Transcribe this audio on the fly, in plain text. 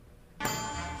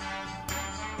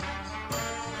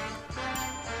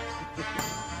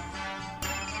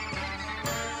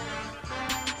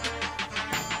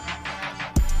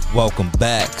Welcome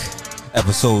back.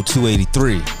 Episode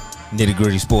 283, Nitty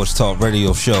Gritty Sports Talk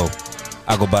Radio Show.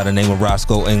 I go by the name of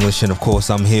Roscoe English, and of course,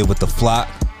 I'm here with the flock.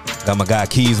 Got my guy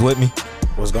Keys with me.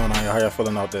 What's going on, y'all? How y'all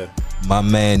feeling out there? My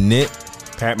man Nick.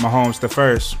 Pat Mahomes the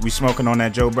first. We smoking on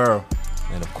that Joe Burrow.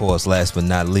 And of course, last but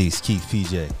not least, Keith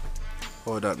PJ.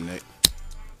 Hold up, Nick.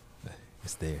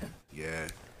 It's there. Yeah,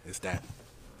 it's that.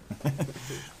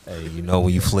 Hey, you know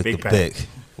when you flick Big the Pat. bick.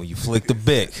 When you flick the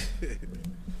bick.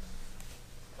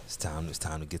 It's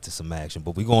time to get to some action.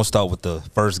 But we're going to start with the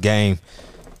first game.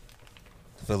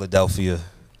 Philadelphia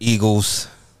Eagles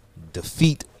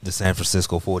defeat the San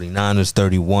Francisco 49ers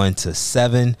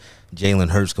 31-7. Jalen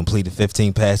Hurts completed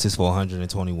 15 passes for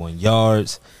 121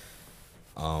 yards.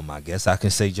 I guess I can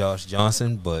say Josh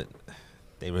Johnson, but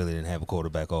they really didn't have a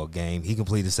quarterback all game. He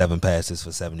completed 7 passes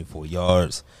for 74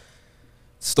 yards.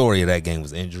 Story of that game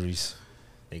was injuries.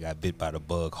 They got bit by the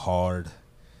bug hard.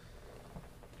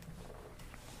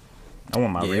 I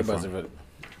want my Yeah, it refund. wasn't really.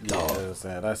 Yeah,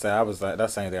 I was like,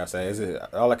 that's the same thing I said. Is it?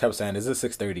 All I kept saying is it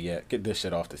 6:30 yet? Get this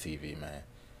shit off the TV, man.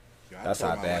 Yo, I That's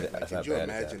told how my bad wife, it- that's Could how you bad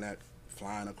it's imagine that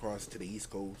flying across to the East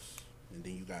Coast and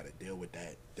then you got to deal with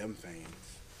them fans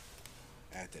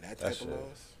after that type of shit.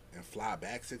 loss and fly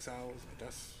back 6 hours? Like,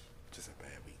 that's just a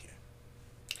bad weekend.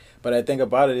 But the thing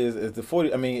about it is the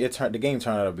 40. I mean, the game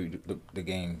turned out to be the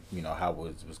game. You know how it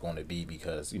was going to be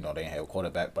because they didn't have a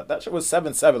quarterback. But that shit was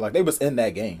 7-7. Like they was in that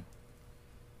game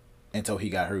until he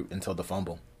got hurt, until the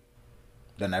fumble.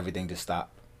 Then everything just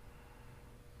stopped.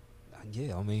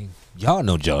 Yeah, I mean, y'all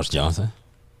know Josh Johnson.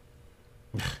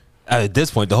 At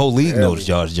this point, the whole league knows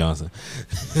Josh Johnson.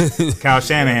 Kyle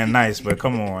Shanahan nice, but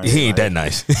come on. He ain't that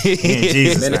nice. He ain't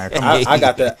Jesus now. Come on. I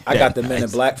got the Men in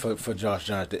Nice. Black for Josh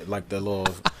Johnson. Like the little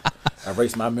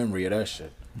erase my memory of that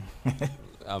shit.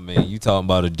 I mean, you talking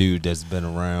about a dude that's been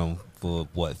around for,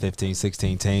 15,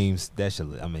 16 teams? That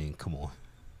should, I mean, come on.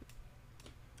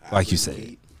 I Like you agree said. with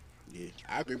Keith. Yeah,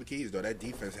 I agree with Keys, though. That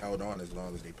defense held on as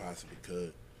long as they possibly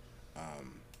could.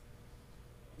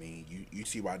 I mean, you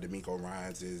see why D'Amico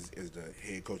Ryans is the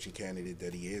head coaching candidate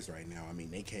that he is right now. I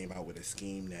mean, they came out with a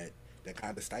scheme that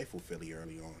kind of stifled Philly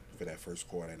early on for that first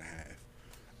quarter and a half.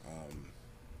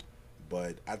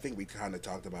 But I think we kind of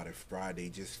talked about it Friday.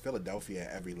 Just Philadelphia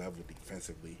at every level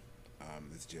defensively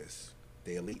is just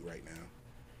they elite right now,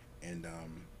 and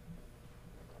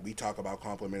we talk about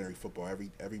complimentary football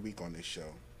every week on this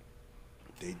show.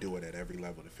 They do it at every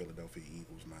level. The Philadelphia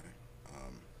Eagles, man.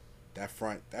 That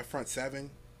front seven.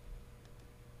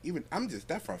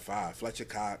 That front five: Fletcher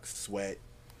Cox, Sweat,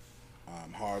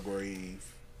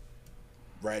 Hargrave,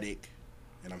 Reddick,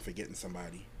 and I'm forgetting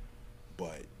somebody,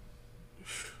 but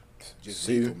just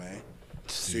Sue. lethal, man.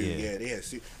 Sue, yeah, they had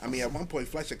Sue. I mean, at one point,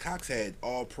 Fletcher Cox had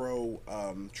All-Pro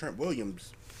Trent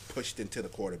Williams pushed into the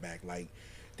quarterback. Like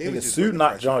they Nigga, was just Sue putting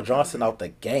knocked pressure John on Johnson him. out the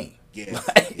game. Yeah,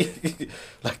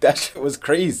 Like that shit was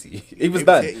crazy. He was was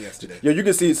done. hitting yesterday. Yo, you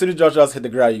can see as soon as John Johnson hit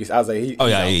the ground, I was like, Oh,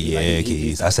 yeah, he's out. Like,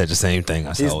 Keys. I said the same thing.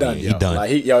 I said, he's done. he Yo. done. Like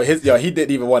he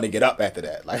didn't even want to get up after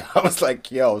that. Like I was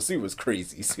like, yo, Sue was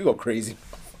crazy. Sue go crazy.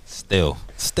 Still.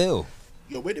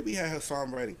 Yo, where did we have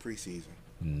Hassan Reddick preseason?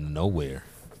 Nowhere.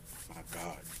 My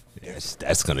God.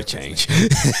 That's going to change.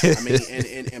 I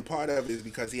mean, and part of it is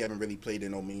because he haven't really played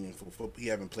in no meaningful football. He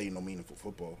haven't played no meaningful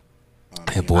football.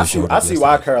 That boy showed up I see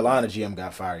why yesterday. Carolina GM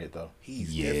got fired though.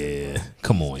 He's Yeah. different, man.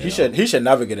 Come on, He yo. should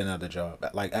never get another job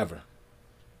like ever.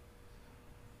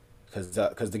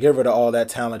 Because to get rid of all that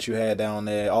talent you had down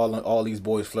there, all these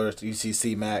boys flourished. You see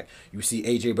C-Mac, you see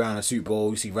AJ Brown in the Super Bowl,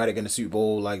 you see Reddick in the Super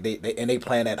Bowl. Like they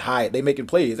playing at high. They making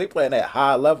plays. They playing at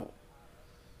high level.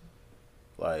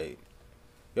 Like,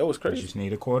 yo, it's You crazy. just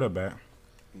need a quarterback.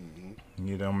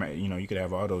 You don't, you could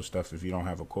have all those stuff if you don't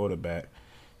have a quarterback.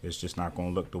 It's just not going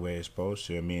to look the way it's supposed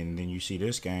to. I mean, then you see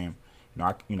this game.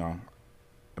 I'm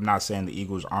not saying the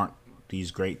Eagles aren't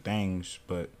these great things,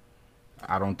 but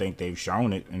I don't think they've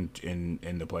shown it in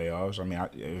the playoffs. I mean,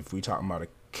 if we talking about a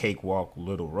cakewalk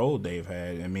little road they've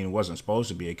had, I mean, it wasn't supposed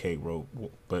to be a cake road,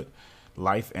 but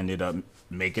life ended up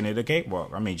making it a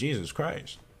cakewalk. I mean, Jesus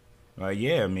Christ. Like,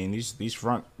 yeah, I mean, this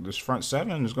front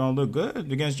seven is going to look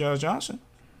good against Josh Johnson.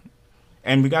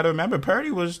 And we got to remember,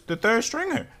 Purdy was the third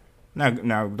stringer.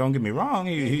 Now, don't get me wrong,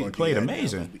 he Gonna do played that now,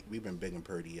 amazing. 'cause We've been bigging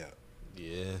Purdy up.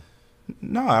 Yeah.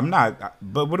 No, I'm not.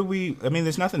 But what do we? I mean,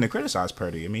 there's nothing to criticize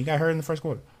Purdy. I mean, he got hurt in the first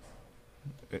quarter.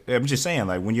 I'm just saying,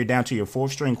 like, when you're down to your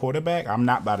fourth string quarterback, I'm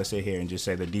not about to sit here and just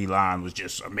say the D line was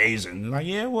just amazing. Like,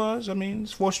 yeah, it was. I mean,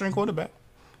 it's fourth string quarterback,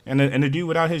 and the dude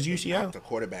without his UCL. The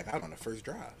quarterback out on the first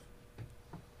drive.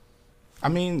 I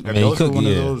mean, I mean, those he were could- one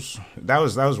of yeah. those. That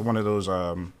was one of those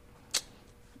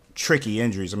tricky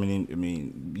injuries. I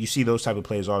mean, you see those type of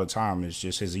plays all the time. It's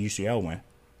just his UCL went.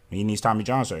 He needs Tommy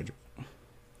John surgery.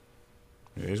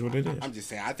 It is what it is. I'm just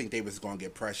saying. I think they was gonna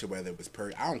get pressure whether it was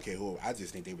I don't care who. I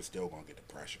just think they was still gonna get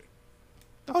the pressure.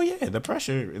 Oh yeah, the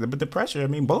pressure. But the pressure. I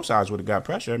mean, both sides would have got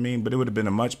pressure. I mean, but it would have been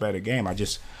a much better game.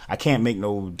 I can't make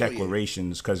no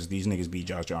declarations because these niggas beat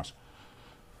Josh Johnson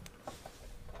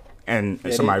and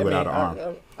somebody without an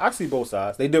arm. I see both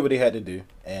sides. They did what they had to do,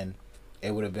 and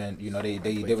it would have been, they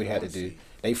did what they had to do.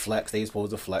 They flexed. They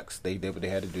supposed to flex. They did what they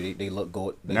had to do. They look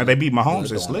good. Now they beat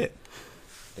Mahomes. It's lit.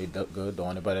 They look good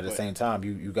doing it, but at the same time,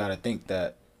 you got to think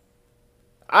that.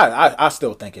 I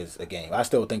still think it's a game. I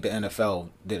still think the NFL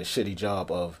did a shitty job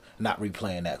of not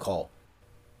replaying that call.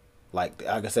 Like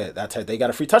I said, they got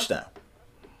a free touchdown.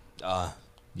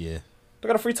 Yeah. They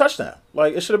got a free touchdown.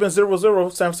 Like it should have been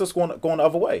 0-0. San Francisco going the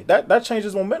other way. That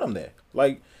changes momentum there.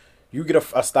 Like you get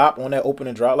a stop on that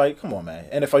opening drive. Like come on, man.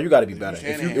 NFL, you got to be better.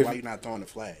 Why you not throwing the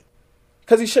flag?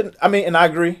 Because he shouldn't. I mean, and I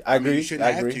agree. I agree.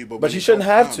 But he shouldn't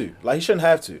have to. Like he shouldn't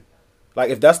have to. Like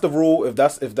if that's the rule,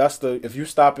 if you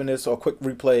stopping this or a quick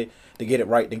replay to get it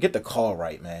right, then get the call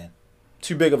right, man.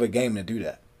 Too big of a game to do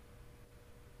that.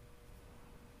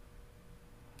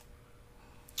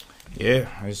 Yeah,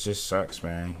 it just sucks,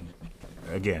 man.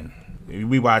 Again,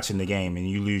 we watching the game and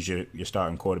you lose your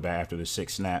starting quarterback after the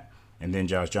 6th snap, and then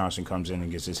Josh Johnson comes in and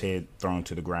gets his head thrown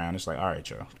to the ground. It's like, all right,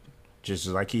 y'all, just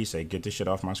like he said, get this shit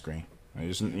off my screen.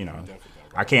 It's,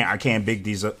 I can't big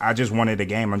these up. I just wanted a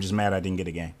game. I'm just mad I didn't get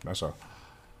a game. That's all.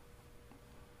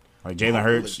 Like Jalen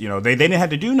Hurts, they didn't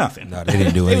have to do nothing. No, they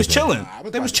didn't do anything. They was chilling.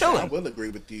 They was chilling. I will agree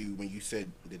with you when you said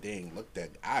that they ain't looked that.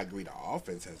 I agree. The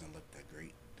offense hasn't looked that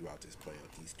great throughout these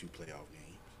 2 playoff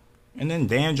games. And then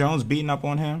Dan Jones beating up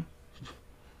on him.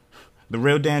 The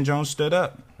real Dan Jones stood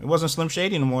up. It wasn't Slim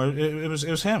Shady anymore. It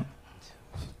was him.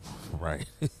 Right.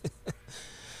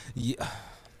 Yeah.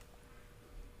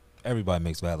 Everybody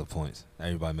makes valid points.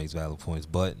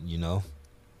 But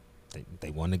they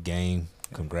won the game.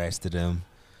 Congrats to them.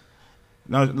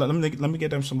 No, let me get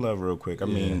them some love real quick. I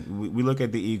mean, we look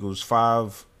at the Eagles,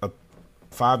 5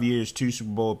 years, 2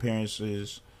 Super Bowl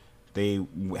appearances. They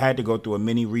had to go through a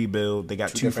mini rebuild. They got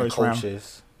 2 first round,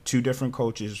 2 different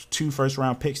coaches, 2 first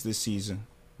round picks this season.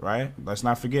 Right? Let's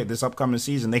not forget this upcoming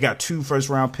season. They got 2 first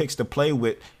round picks to play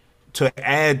with to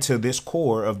add to this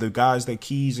core of the guys that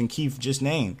Keys and Keith just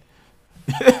named.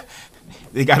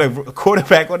 They got a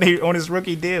quarterback on his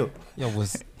rookie deal.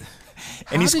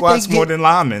 And he squats more than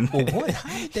linemen. Well, what?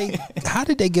 How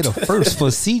did they get a first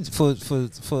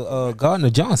for Gardner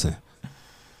Johnson?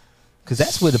 Because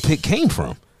that's where the pick came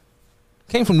from.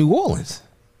 Came from New Orleans.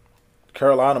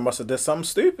 Carolina must have did something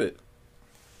stupid.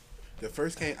 The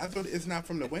first came. I thought it's not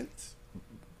from the Wentz.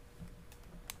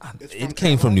 It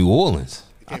came from New Orleans.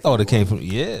 I thought it came from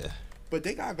But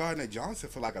they got Gardner Johnson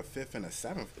for like a 5th and a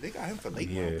 7th. They got him for late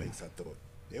round picks. I thought.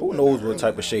 Who knows what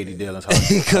type of shady dealings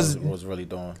Hollywood was really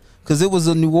doing? Because it was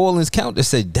a New Orleans count that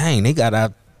said, "Dang, they got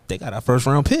our first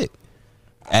round pick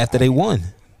after they won."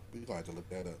 We gonna have to look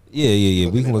that up. Yeah.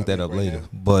 We can look that up later.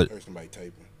 But somebody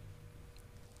typing.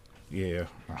 Yeah,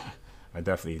 I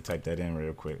definitely typed that in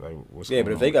real quick. Like, but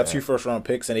if they got 2 first round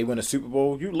picks and they win a Super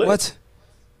Bowl, you lit. What?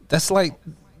 That's like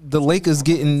the Lakers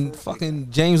getting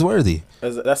fucking James Worthy.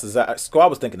 That's exactly. Squad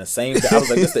was thinking the same. I was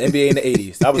like, this is the NBA in the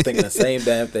 '80s. I was thinking the same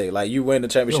damn thing. Like, you win the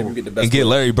championship, you get the best. And get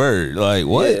Larry Bird. Like,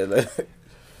 what? Yeah,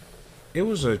 it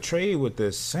was a trade with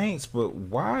the Saints, but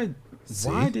why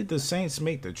did the Saints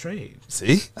make the trade?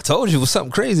 See? I told you it was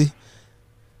something crazy.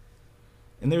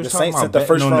 And they were talking about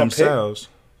betting on themselves.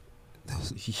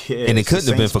 Yeah, and it couldn't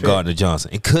have been for Gardner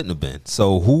Johnson. It couldn't have been.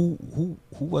 So who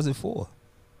was it for?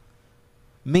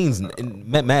 Means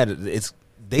matter. It's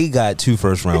they got 2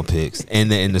 first round picks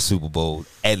and they're in the Super Bowl.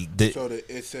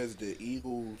 It says the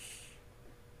Eagles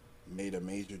made a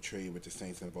major trade with the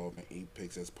Saints involving 8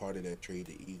 picks. As part of that trade,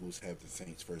 the Eagles have the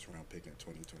Saints' first round pick in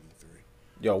 2023.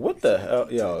 Yo, what the hell?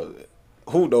 Yo,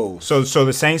 who knows? So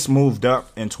the Saints moved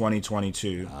up in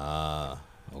 2022.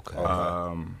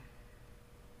 Okay.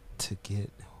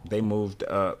 They moved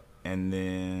up and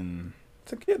then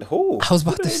to get who? I was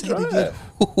about to say to get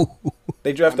who?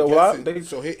 They drafted Olave.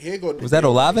 So here go. Was that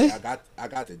Olave? I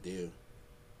got the deal.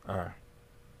 All right.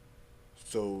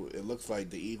 So it looks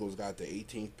like the Eagles got the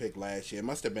 18th pick last year. It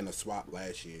must have been a swap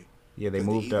last year. Yeah, they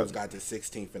moved the Eagles up. Got the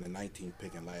 16th and the 19th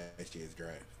pick in last year's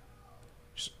draft.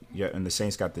 Yeah, and the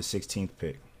Saints got the 16th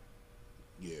pick.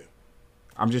 Yeah.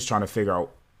 I'm just trying to figure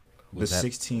out the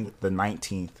 16th, the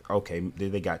 19th. Okay,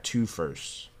 they got 2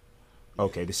 firsts.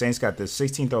 Okay, the Saints got the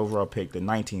 16th overall pick, the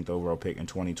 19th overall pick in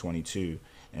 2022,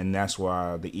 and that's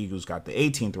why the Eagles got the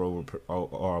 18th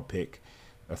overall pick,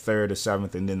 a 3rd, a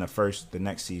 7th, and then the 1st the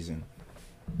next season,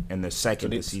 and the 2nd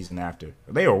the season after.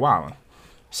 They were wilding.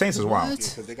 Saints is wild. What?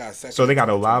 because they got second. So they got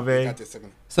Olave. They got their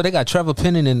second. So they got Trevor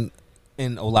Penning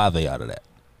and Olave out of that.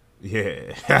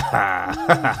 Yeah.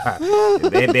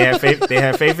 they had faith. They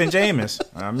had faith in Jameis.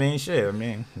 I mean, shit. I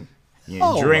mean, yeah,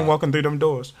 Oh, Drew ain't my. walking through them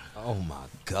doors. Oh my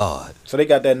God. So they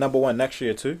got that number one next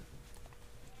year too.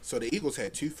 So the Eagles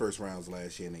had 2 first rounds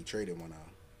last year, and they traded one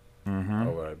out.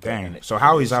 All right, Dang. So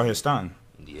Howie's out here stunting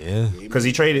Yeah. because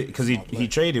he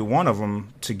traded one of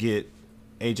them to get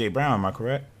AJ Brown. Am I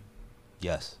correct?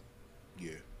 Yes.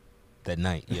 Yeah, That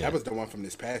night. Yeah. that was the one from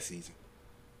this past season.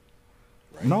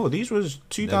 Right? No, these was That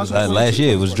was 2000. last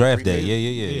year. It was draft day. Yeah.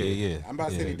 Yeah. I'm about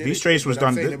to say they did These it, trades was but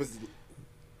I'm done saying th-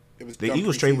 It was The done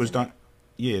Eagles trade was preseason. done.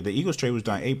 Yeah, the Eagles trade was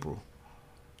done April.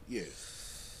 Yeah,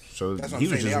 So that's what he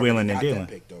I'm was saying. just They wheeling already and got that dealing.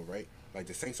 pick though, right? Like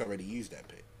the Saints already used that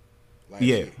pick. Last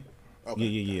Yeah. year. Okay.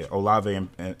 Yeah. Olave and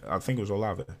I think it was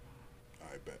Olave. All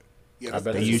right, bet. Yeah, I that's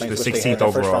bet They it's used Saints the wish they had 16th that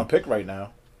first overall. round pick right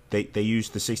now. They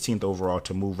used the 16th overall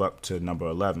to move up to number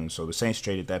 11. So the Saints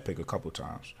traded that pick a couple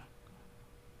times.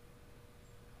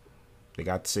 They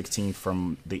got the 16th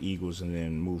from the Eagles and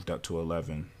then moved up to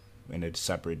 11 in a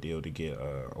separate deal to get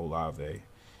Olave.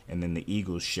 And then the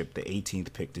Eagles shipped the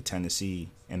 18th pick to Tennessee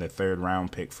and the 3rd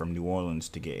round pick from New Orleans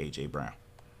to get A.J. Brown.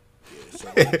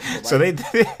 So they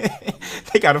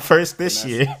got a first this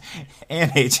year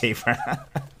and A.J. Brown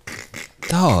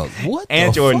Dog. What?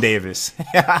 and the Jordan fuck? Davis.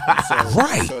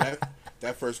 Right. So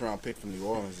that first round pick from New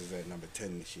Orleans is at number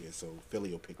 10 this year. So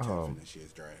Philly will pick 10 from this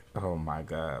year's draft. Oh, my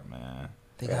God, man.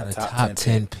 They Yeah, got a top top 10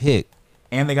 10 pick.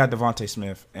 And they got Devontae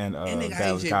Smith and And they got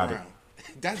Dallas AJ Goddard. Brown.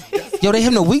 That's Yo, they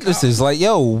have no weaknesses. Like,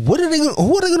 yo, what are they gonna?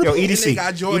 Who are they gonna? Yo, pick? And EDC, they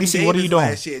got Jordan EDC, Davis what are you doing?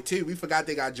 last year too. We forgot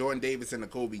they got Jordan Davis and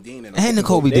Kobe Dean And the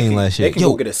Kobe They Dean can- last year. They can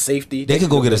Yo, go get a safety. they could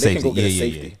go get a they can safety. go get a Yeah.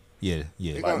 safety.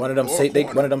 They Like gonna- one of them, or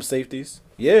corner. one of them safeties.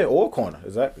 Yeah, or corner.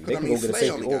 Exactly. They I can mean, go get a Slay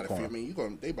safety only or got a few. I corner.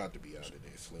 mean, they about to be out of there.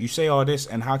 Slay. You say all this,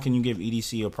 and how can you give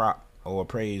EDC a prop or a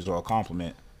praise or a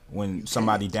compliment when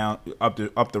somebody down up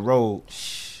the road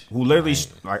who literally,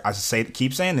 like I say,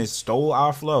 keep saying this, stole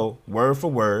our flow word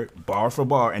for word, bar for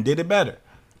bar, and did it better?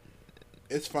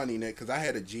 It's funny, Nick, because I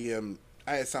had a GM.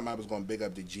 I had something I was going to big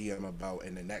up the GM about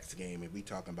in the next game, and we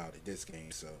talking about it this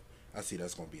game. So I see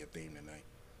that's going to be a theme tonight.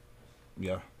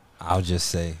 Yeah. I'll just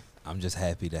say, I'm just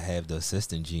happy to have the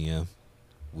assistant GM.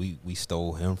 We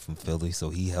stole him from Philly, so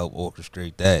he helped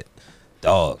orchestrate that.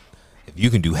 Dog, if you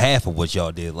can do half of what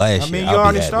y'all did last I mean, year, you I'll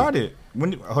already be happy. started.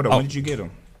 Hold on, Oh. when did you get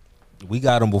him? We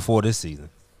got him before this season.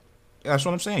 That's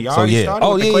what I'm saying. Y'all So already yeah. started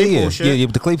Oh with yeah, the Claypool yeah, shit. yeah,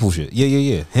 with the Claypool shit.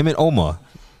 Yeah. Him and Omar,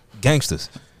 gangsters.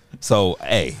 So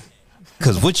hey,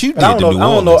 because what you did I to don't New know.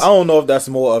 I Orleans, don't know if that's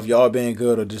more of y'all being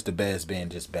good or just the Bears being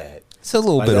just bad. it's a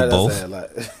little Like, bit of that's both. sad,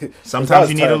 like- Sometimes That was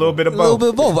you need a terrible. little bit A of little both. bit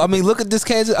of both. I mean, look at this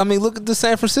Kansas. I mean, look at the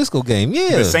San Francisco game.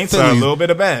 Yeah, The Saints are a Philly- little bit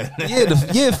of bad.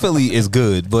 Yeah, Philly is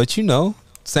good, but you know,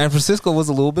 San Francisco was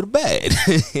a little bit of bad.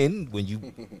 And when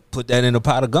you put that in a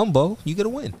pot of gumbo, you get a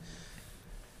win.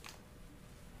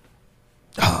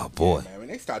 Oh boy. Yeah, man, when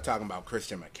they start talking about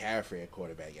Christian McCaffrey at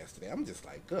quarterback yesterday, I'm just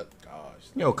like, good gosh.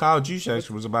 Yo, Kyle Juszczyk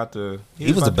was about to. He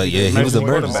was about a to be yeah, he was a amazing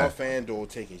bird. All quarterback. FanDuel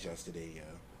tickets yesterday, yo.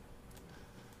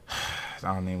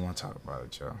 I don't even want to talk about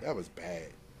it, y'all. That was bad.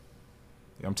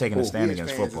 I'm taking a Cool. stand We as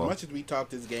against fans, football. As much as we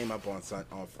talked this game up on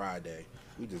Friday,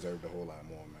 we deserved a whole lot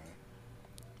more, man.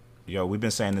 Yo, we've been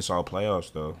saying this all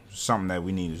playoffs though. Something that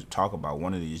we need to talk about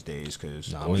one of these days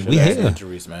because Nah, I mean, Bullshit we ass here.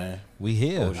 injuries, man. We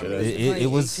here. Bullshit.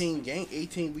 It was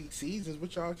 18 week seasons.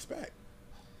 What y'all expect?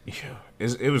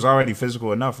 it was already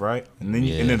physical enough, right? And then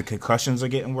Yeah. the concussions are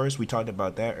getting worse. We talked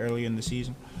about that earlier in the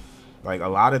season. Like a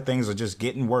lot of things are just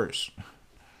getting worse.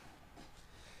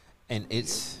 and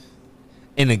it's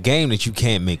in a game that you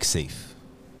can't make safe.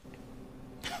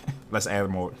 Let's add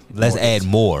more. Let's add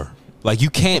more. Like you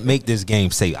can't make this game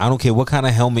safe. I don't care what kind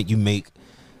of helmet you make.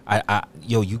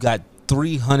 You got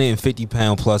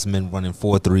 350-pound plus men running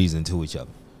 4 threes into each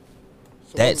other.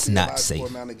 So That's what would be the not logical safe.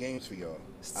 amount of games for y'all?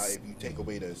 If you take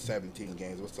away the 17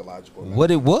 games, what's the logical amount?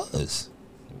 What it was.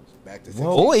 Back to 16.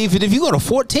 Or even if you go to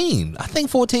 14. I think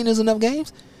 14 is enough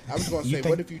games. I was going to You say,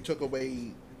 think- what if you took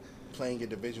away playing your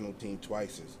divisional team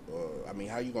twice? I mean,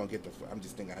 how you going to get I'm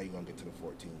just thinking how you going to get to the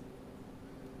 14.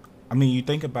 I mean, you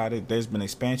think about it. There's been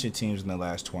expansion teams in the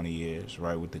last 20 years,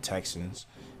 right? With the Texans,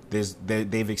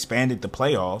 they've expanded the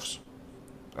playoffs.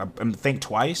 I think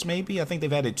twice, maybe. I think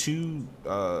they've added 2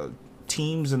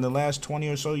 teams in the last 20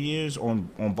 or so years on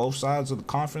both sides of the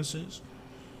conferences.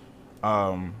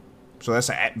 So that's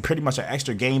pretty much an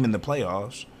extra game in the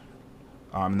playoffs.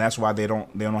 And that's why they don't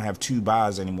have 2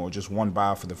 buys anymore, just 1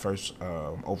 buy for the first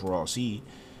overall seed.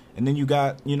 And then you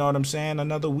got, you know what I'm saying,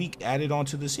 another week added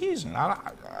onto the season.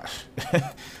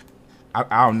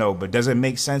 I don't know, but does it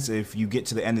make sense if you get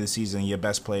to the end of the season and your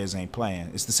best players ain't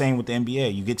playing? It's the same with the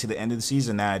NBA. You get to the end of the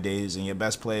season nowadays and your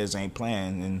best players ain't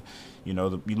playing, and you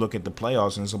look at the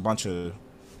playoffs and it's a bunch of,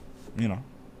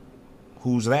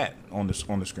 who's that on the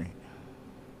screen?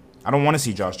 I don't want to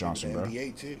see Josh Johnson, bro.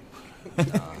 NBA too. I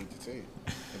hate to say it.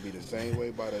 It'd be the same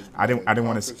way by the. I didn't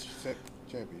want to.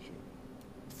 Championship.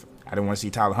 I didn't want to see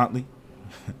Tyler Huntley.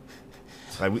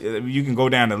 Like you can go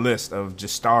down the list of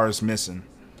just stars missing.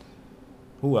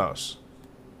 Who else?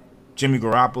 Jimmy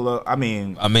Garoppolo. I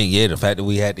mean, yeah, the fact that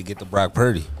we had to get to Brock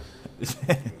Purdy,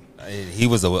 he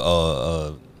was I'm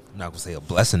not gonna say a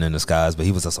blessing in disguise, but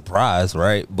he was a surprise,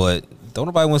 right? But don't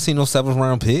nobody want to see no 7th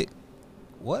round pick.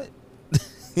 What?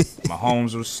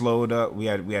 Mahomes was slowed up. We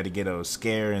had to get a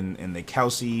scare in the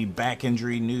Kelsey back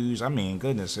injury news. I mean,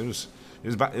 goodness, it was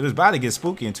about to get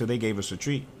spooky until they gave us a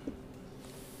treat.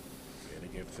 Yeah, they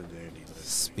gave us a dandy.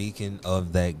 Speaking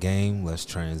of that game, let's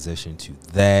transition to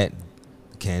that.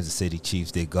 The Kansas City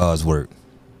Chiefs did God's work.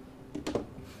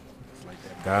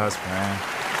 God's plan.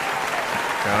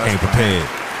 Came prepared.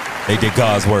 They did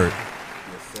God's work.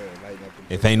 Yes, sir.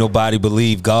 If ain't nobody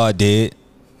believe God did.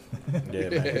 Yeah,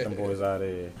 man, get them boys out of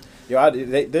here. Yo,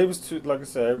 they was too, like I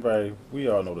said, everybody, we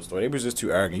all know the story. They was just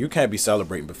too arrogant. You can't be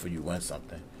celebrating before you win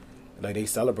something. Like, they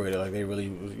celebrated like they really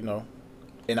was,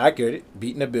 And I get it.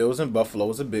 Beating the Bills in Buffalo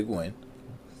was a big win.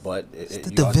 But it's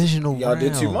the divisional y'all round.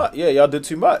 did too much. Yeah, y'all did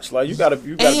too much. Like, you gotta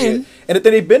And and then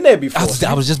they've been there before.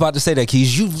 I was just about to say that,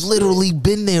 Keys. You've literally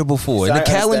been there before. In the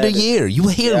calendar year. You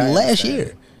were here last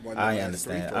year. I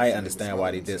understand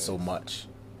why they did so much.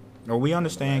 No, we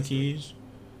understand, Keys.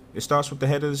 It starts with the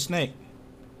head of the snake,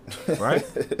 right?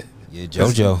 Yeah,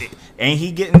 JoJo. Ain't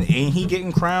he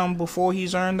getting crowned before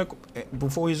he's earned the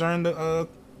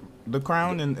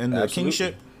crown and the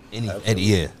kingship?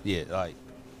 Yeah. Like,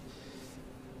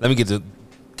 let me get to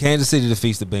Kansas City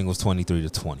defeats the Bengals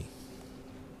 23-20.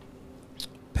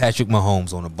 Patrick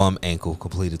Mahomes on a bum ankle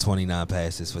completed 29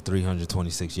 passes for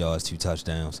 326 yards, 2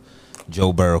 touchdowns.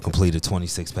 Joe Burrow completed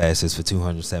 26 passes for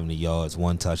 270 yards,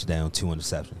 1 touchdown, 2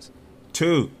 interceptions.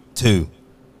 Two.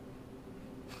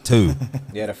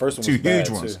 Yeah, the first one was two bad, huge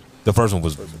ones. too. The first one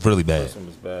was really bad. The first one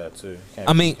was bad too.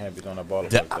 Can't be doing that ball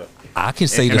like that. I can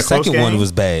say In the a close second one game?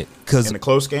 was bad because In a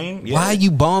close game, yeah. why are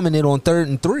you bombing it on 3rd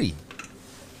and 3?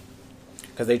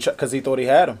 Because he thought he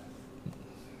had him.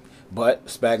 But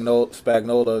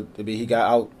Spagnola, he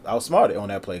got outsmarted on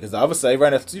that play. Because the other side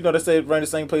ran the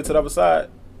same play to the other side.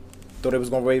 Thought they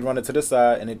was gonna run it to this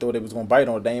side, and they thought they was gonna bite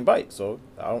on it. They ain't bite. So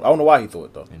I don't know why he thought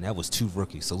it though. And that was 2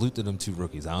 rookies. Salute to them 2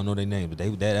 rookies. I don't know their name, but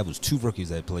that was 2 rookies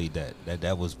that played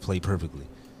that was played perfectly.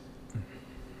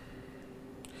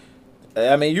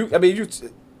 I mean, you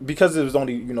because it was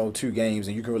only 2 games,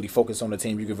 and you can really focus on the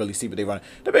team. You can really see what they run.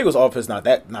 The Bengals offense not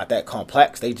that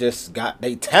complex. They just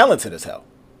they talented as hell,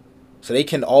 so they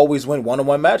can always win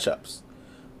 1-on-1 matchups.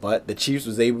 But the Chiefs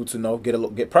was able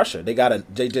to get pressure. They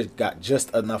just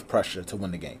got enough pressure to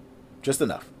win the game, just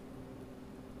enough.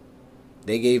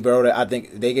 They gave Burrow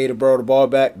the ball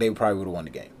back. They probably would have won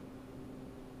the game.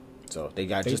 So they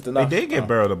got just enough. They did get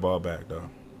Burrow the ball back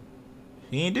though.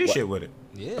 He ain't do shit with it.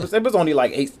 Yeah, it was only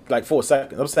like 4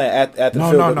 seconds. I'm saying at the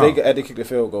field goal, they kicked the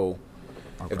field goal.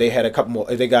 Okay. If they had a couple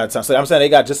more, if they got time, so I'm saying they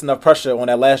got just enough pressure on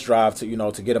that last drive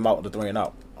to to get them out the 3 and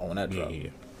out on that drive. Yeah.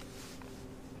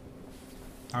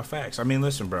 Facts. I mean,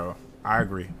 listen, bro. I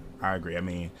agree. I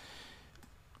mean,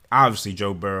 obviously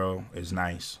Joe Burrow is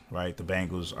nice, right? The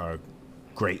Bengals are a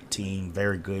great team,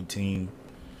 very good team.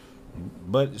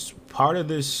 But part of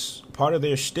their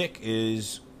shtick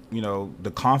is,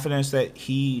 the confidence that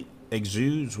he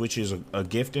exudes, which is a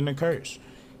gift and a curse.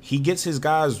 He gets his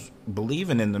guys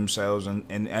believing in themselves,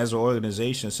 and as an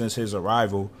organization, since his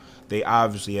arrival, they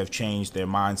obviously have changed their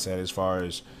mindset as far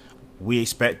as we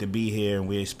expect to be here and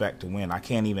we expect to win. I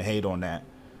can't even hate on that.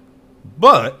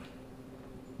 But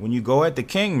when you go at the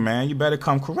king, man, you better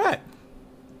come correct.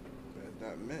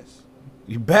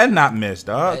 You better not miss,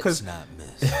 dog. Because not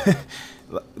miss.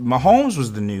 Mahomes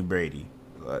was the new Brady.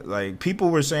 Like,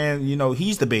 people were saying,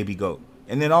 he's the baby goat.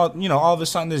 And then all of a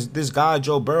sudden this guy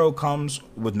Joe Burrow comes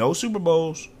with no Super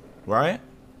Bowls, right?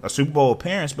 A Super Bowl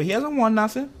appearance, but he hasn't won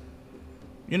nothing.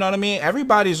 You know what I mean?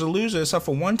 Everybody's a loser except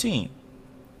for one team.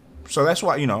 So that's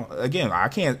why, again, I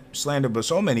can't slander but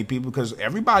so many people because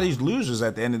everybody's losers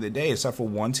at the end of the day except for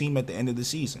one team at the end of the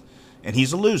season. And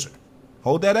he's a loser.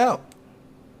 Hold that out.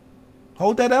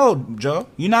 Hold that out, Joe.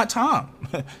 You're not Tom.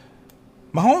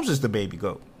 Mahomes is the baby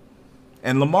goat.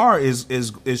 And Lamar is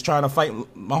trying to fight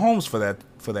Mahomes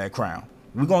for that crown.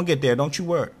 We're going to get there, don't you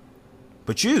worry.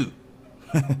 But you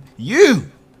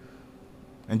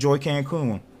enjoy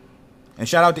Cancun And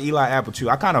shout out to Eli Apple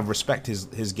too. I kind of respect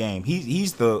his game.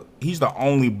 He's the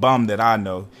only bum that I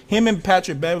know. Him and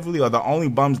Patrick Beverly are the only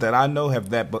bums that I know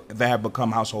that have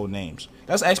become household names.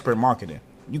 That's expert marketing.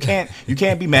 You can't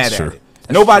be mad at it.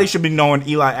 Nobody should be knowing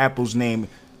Eli Apple's name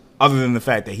other than the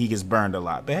fact that he gets burned a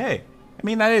lot. But hey, I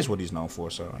mean that is what he's known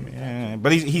for. So I mean,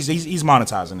 but he's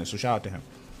monetizing it. So shout out to him.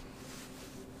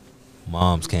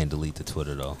 Moms can't delete the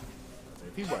Twitter though.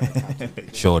 If he wasn't top 10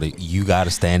 pick, Shorty, you gotta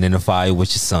stand in the fire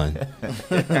with your son.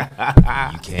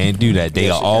 You can't do that. They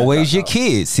are always your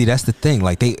kids. See, that's the thing.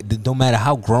 Like they no matter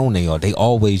how grown they are, they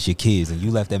always your kids. And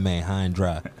you left that man high and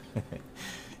dry.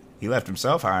 He left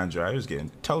himself high and dry. He was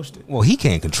getting toasted. Well, he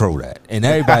can't control that, and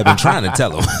everybody been trying to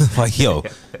tell him, like, yo,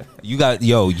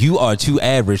 you are too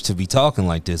average to be talking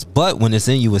like this. But when it's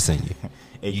in you, it's in you.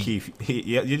 Hey Keith,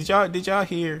 did y'all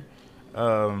hear?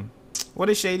 What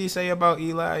did Shady say about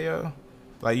Eli? Yo?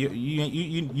 Like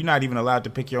you're not even allowed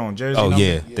to pick your own jersey. Oh number?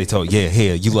 yeah, they told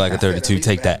here you look like a 32.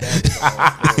 Take that.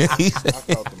 I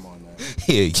felt him on that.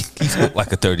 Here, you look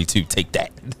like a 32. Take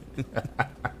that.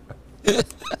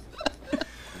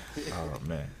 Oh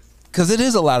man. Because it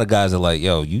is a lot of guys that are like,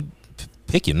 yo, you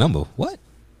pick your number. What?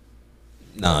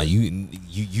 Nah, you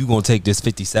gonna take this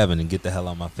 57 and get the hell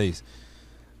out of my face.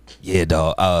 Yeah,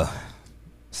 dog.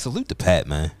 Salute to Pat,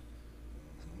 man.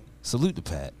 Salute to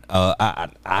Pat.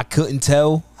 I couldn't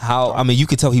tell how. I mean, you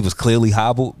could tell he was clearly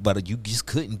hobbled, but you just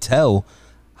couldn't tell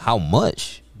how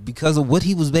much because of what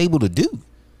he was able to do.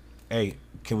 Hey,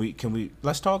 can we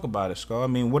let's talk about it, Skull? I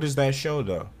mean, what does that show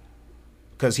though?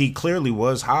 Because he clearly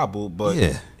was hobbled,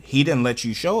 but he didn't let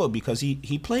you show it because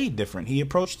he played different. He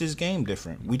approached his game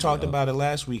different. We talked about it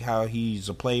last week, how he's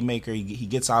a playmaker. He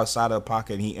gets outside of the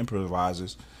pocket and he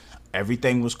improvises.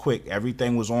 Everything was quick.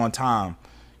 Everything was on time.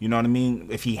 You know what I mean?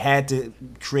 If he had to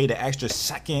create an extra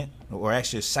second or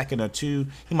two,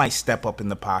 he might step up in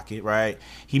the pocket, right?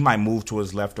 He might move to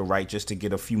his left or right just to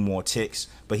get a few more ticks.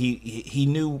 But he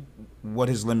knew what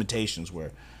his limitations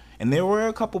were. And there were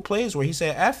a couple plays where he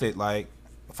said, F it. Like,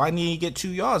 if I need to get 2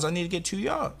 yards, I need to get 2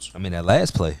 yards. I mean, that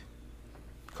last play.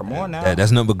 Come on now.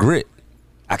 That's nothing but grit.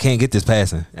 I can't get this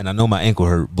passing, and I know my ankle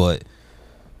hurt, but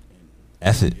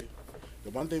F it. The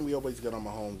one thing we always get on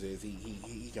Mahomes is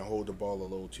he can hold the ball a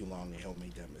little too long and he'll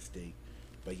make that mistake.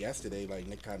 But yesterday, like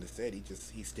Nick kind of said,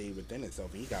 he stayed within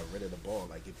himself and he got rid of the ball.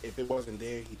 Like if it wasn't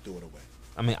there, he threw it away.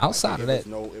 I mean, outside of that,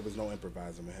 it was no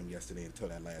improvising with him yesterday until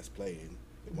that last play, and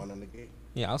it won him the game.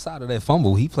 yeah, outside of that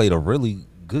fumble, he played a really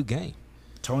good game.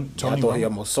 Tony I thought he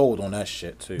almost sold on that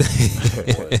shit too.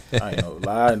 Boy, I ain't no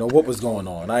lie. I didn't know what was going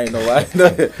on. I ain't know.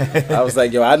 I was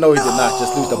like, yo, I know he did not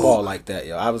just lose the ball like that,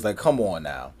 yo. I was like, come on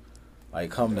now, like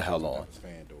come the hell on.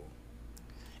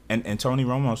 And Tony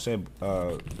Romo said,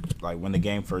 like when the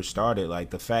game first started, like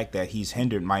the fact that he's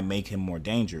hindered might make him more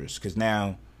dangerous because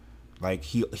now, like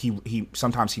he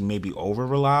sometimes he maybe over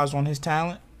relies on his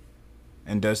talent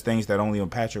and does things that only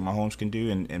Patrick Mahomes can do,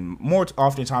 and more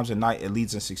oftentimes than not it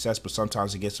leads in success, but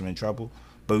sometimes it gets him in trouble.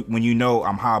 But when you know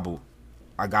I'm hobbled,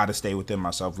 I gotta stay within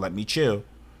myself. Let me chill,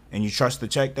 and you trust the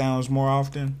checkdowns more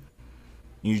often.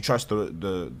 You trust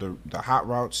the hot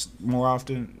routes more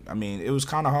often. I mean, it was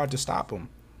kind of hard to stop him.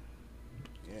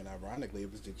 And ironically,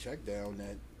 it was the check down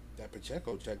that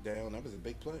Pacheco check down. That was a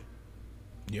big play.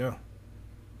 Yeah.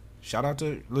 Shout out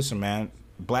to man.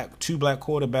 Two black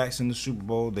quarterbacks in the Super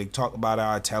Bowl. They talk about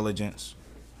our intelligence.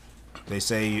 They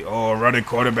say, "Oh, a running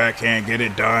quarterback can't get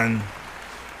it done."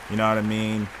 You know what I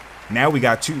mean? Now we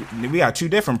got two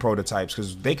different prototypes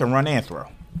because they can run and throw.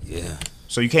 Yeah.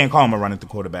 So you can't call them a running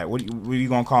quarterback. What are you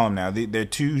gonna call them now? They're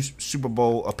two Super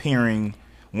Bowl appearing.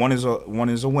 One is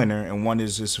a winner, and one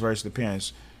is his first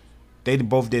appearance. They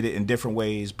both did it in different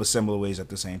ways, but similar ways at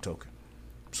the same token.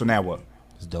 So now what?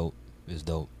 It's dope. It's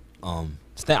dope.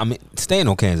 Staying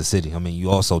on Kansas City. I mean,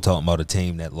 you also talking about a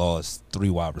team that lost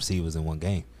 3 wide receivers in one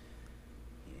game.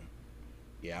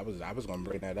 Yeah, I was gonna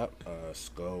bring that up.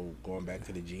 Going back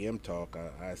to the GM talk,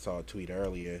 I saw a tweet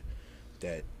earlier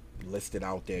that listed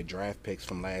out their draft picks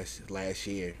from last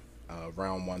year,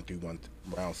 round 1 through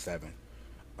round 7.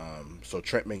 So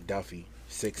Trent McDuffie,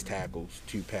 6 tackles,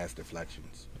 2 pass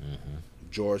deflections. Mm-hmm.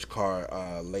 George Carr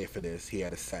late for this. He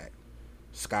had a sack.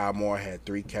 Sky Moore had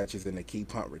 3 catches and a key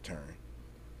punt return.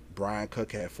 Brian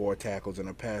Cook had 4 tackles and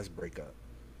a pass breakup.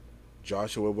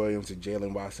 Joshua Williams and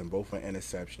Jalen Watson both were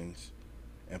interceptions.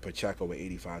 And Pacheco with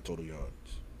 85 total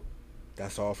yards.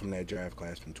 That's all from that draft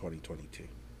class from 2022.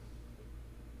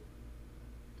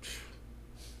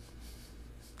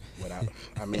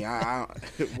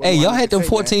 Hey, y'all had them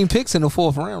 14 picks in the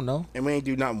 4th round, though. And we ain't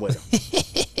do nothing with them.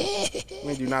 We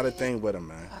ain't do not a thing with them,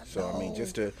 man. So, I mean,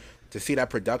 just to see that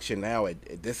production now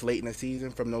at this late in the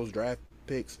season from those draft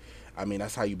picks, I mean,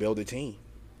 that's how you build a team.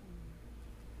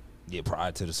 Yeah,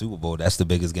 prior to the Super Bowl, that's the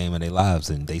biggest game of their lives,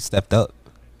 and they stepped up.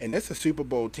 And it's a Super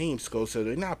Bowl team, so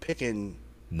they're not picking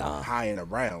high in the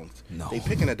rounds. No. They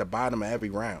picking at the bottom of every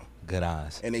round. Good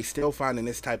eyes. And they still finding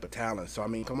this type of talent. So, I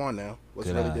mean, come on now. What's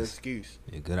Good really eyes. the excuse?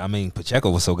 Yeah, good. I mean, Pacheco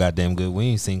was so goddamn good. We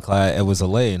ain't seen Clyde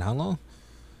Edwards-Helaire in how long?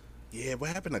 Yeah,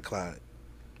 what happened to Clyde?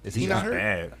 Is He not hurt?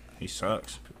 Bad. He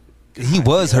sucks. He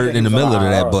was hurt in the he was middle of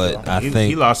on that, IR, but so. I he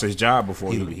think lost his job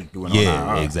before he went on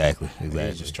yeah, IR. exactly.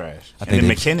 He's just trash. I And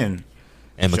then think McKinnon.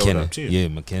 and showed McKinnon, up, too. yeah,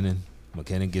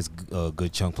 McKinnon gets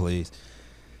good chunk plays.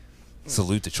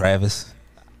 Salute to Travis.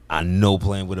 I know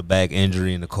playing with a back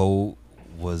injury in the cold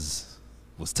was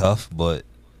tough, but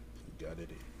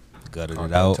gutted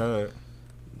it out.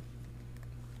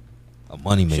 A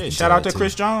money making. Shit, shout out to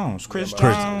Chris Jones. Chris Jones.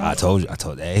 I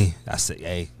told, hey, I said,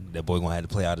 hey, that boy gonna have to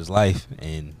play out his life,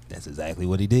 and that's exactly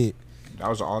what he did. That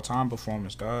was an all-time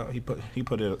performance, dog. He put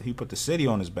the city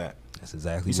on his back. That's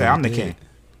exactly. He what said, "I'm the did. king."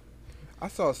 I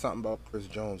saw something about Chris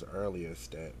Jones earlier.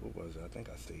 Stat. What was it? I think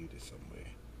I saved it somewhere.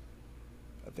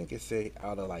 I think it said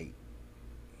out of like.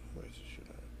 Where's the shit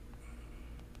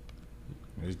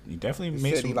at? He definitely It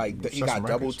made said some. he got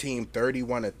double teamed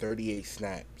 31 of 38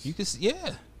 snaps. You can,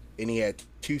 yeah. And he had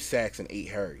 2 sacks and 8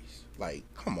 hurries. Like,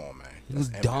 come on, man. He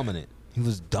was That's dominant. He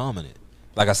was dominant.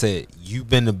 Like I said, you've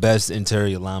been the best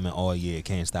interior lineman all year.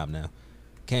 Can't stop now.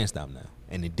 Can't stop now.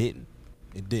 And it didn't.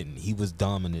 It didn't. He was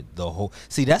dominant the whole.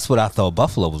 See, that's what I thought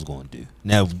Buffalo was going to do.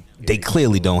 Now, they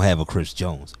clearly don't have a Chris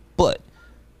Jones, but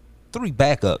 3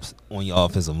 backups on your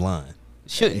offensive line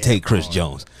shouldn't take Chris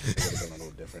Jones. It would have been a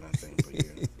little different, I think. But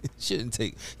yeah. Shouldn't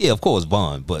take. Yeah, of course,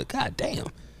 Bond, but goddamn.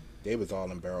 They was all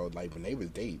in barrel. Like, when they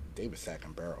was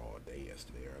sacking barrel all day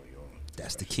yesterday early on.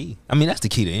 That's the key. I mean, that's the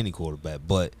key to any quarterback,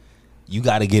 but you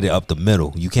got to get it up the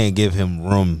middle. You can't give him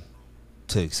room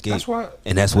to escape. That's why,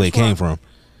 and that's where it came from.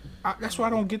 That's why I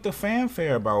don't get the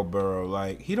fanfare about Burrow.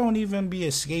 Like, he don't even be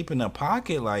escaping the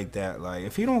pocket like that. Like,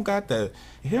 if he don't got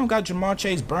Jamar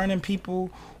Chase burning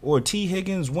people, or T.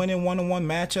 Higgins winning one-on-one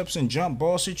matchups and jump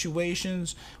ball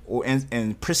situations, or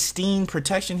and pristine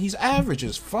protection, he's average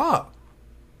as fuck.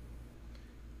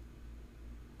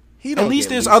 At least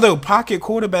there's other pocket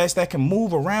quarterbacks that can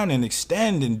move around and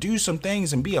extend and do some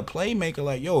things and be a playmaker.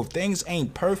 Like, yo, if things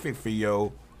ain't perfect for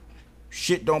yo,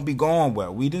 shit don't be going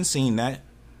well. We didn't seen that.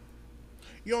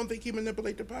 You don't think he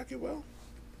manipulate the pocket well?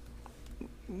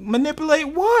 Manipulate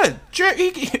what?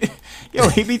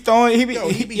 He be throwing.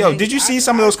 Yo, did you see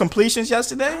some of those completions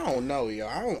yesterday? I don't know, yo.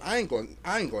 I ain't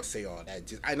gonna say all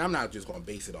that. And I'm not just gonna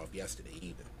base it off yesterday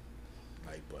either.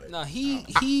 Like, but No,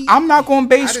 he. I'm not gonna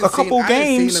base I a couple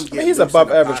games. I mean, he's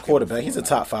above average quarterback. He's a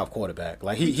top 5 quarterback.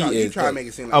 Like he is. try to make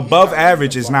it seem like Above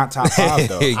average is not top 5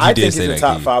 though. You I did think say he's a that,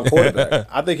 top Keith. 5 quarterback.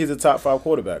 I think he's a top 5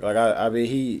 quarterback. Like I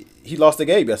mean, he lost the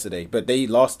game yesterday, but they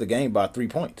lost the game by 3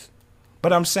 points.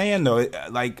 But I'm saying though,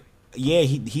 like, yeah,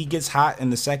 he gets hot in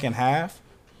the second half,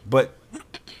 but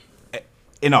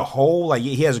in a whole, like,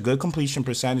 he has a good completion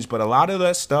percentage, but a lot of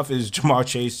that stuff is Jamar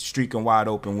Chase streaking wide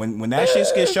open. When that shit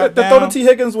gets shut The down, throw to T.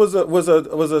 Higgins was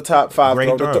a top 5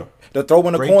 Great throw. throw. The throw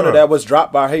in the Great corner throw. that was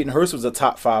dropped by Hayden Hurst was a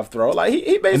top 5 throw. Like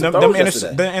he made and some them throws the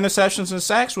yesterday. interceptions and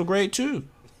sacks were great too.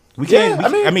 We Yeah,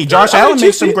 can't. I mean, Josh I mean, Allen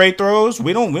makes some GC great throws.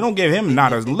 We don't give him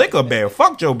not a lick of bad.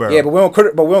 Fuck Joe Burrow. Yeah, but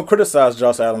we don't criticize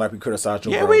Josh Allen like we criticize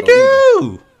Joe yeah, Burrow. we though,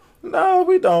 either. do. No,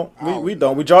 we don't. We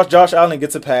don't. Josh Allen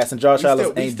gets a pass, and Josh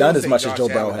Allen ain't done as much as Joe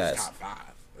Burrow has. Top 5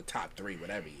 or top 3,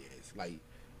 whatever he is. Like,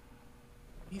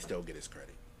 he still get his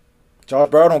credit. Josh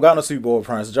Burrow don't got no Super Bowl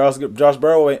appearance. Josh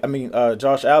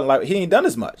Allen, like, he ain't done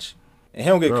as much, and he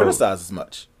don't get Bro, criticized as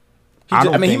much. I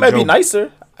don't he think might be Joe-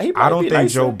 nicer. I don't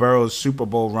think Joe Burrow's Super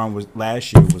Bowl run was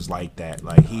last year was like that.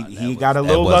 Like he got a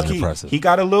little wasn't lucky. impressive. He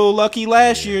got a little lucky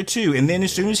last year too. And then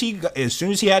as soon as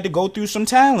he had to go through some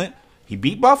talent, he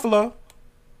beat Buffalo.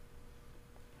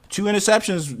 2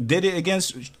 interceptions did it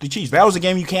against the Chiefs. That was a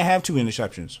game you can't have 2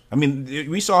 interceptions. I mean,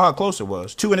 we saw how close it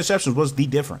was. 2 interceptions was the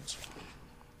difference.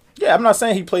 Yeah, I'm not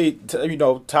saying he played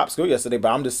top skill yesterday,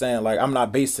 but I'm just saying, like, I'm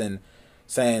not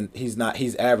saying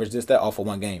he's average this, that off of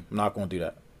one game. I'm not going to do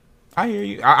that. I hear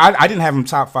you. I didn't have him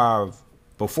top 5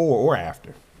 before or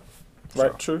after.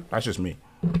 Right, So, true. That's just me.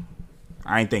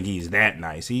 I ain't think he's that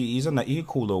nice. He's a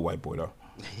cool little white boy though.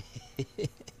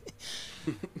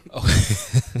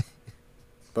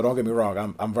 But don't get me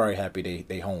wrong, I'm very happy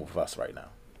they home with us right now.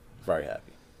 Very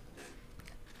happy.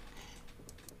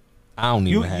 I don't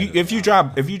even have it. If you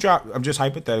drop, I'm just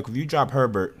hypothetical. If you drop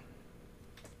Herbert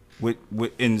with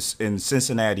in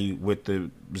Cincinnati with the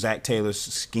Zach Taylor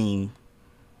scheme,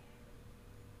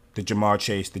 the Jamar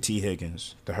Chase, the T.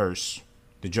 Higgins, the Hurst,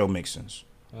 the Joe Mixons,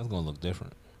 That's gonna look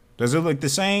different. Does it look the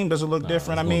same? Does it look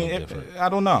different? I it's gonna mean, look different. I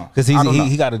don't know. Because he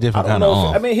got a different kind of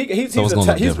arm. I mean, he's So it's gonna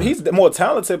look different. he's more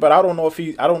talented, but I don't know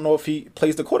if he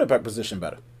plays the quarterback position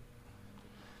better.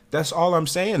 That's all I'm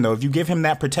saying, though. If you give him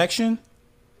that protection,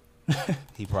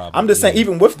 He probably. I'm just saying,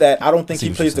 even with that, I don't think see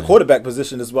he what plays you're the saying. quarterback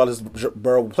position as well as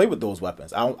Burrow will play with those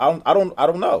weapons. I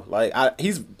don't know. Like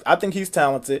I think he's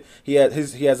talented. He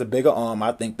has a bigger arm.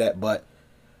 I think that, but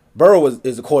Burrow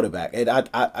is a quarterback, and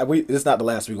it's not the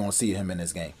last we're gonna see him in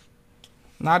this game.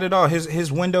 not at all.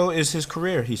 His window is his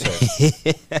career. He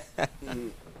said.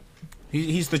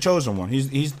 He's the chosen one. He's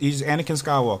Anakin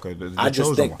Skywalker. The I just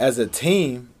chosen think one. as a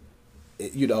team,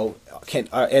 you know,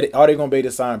 are they going to be able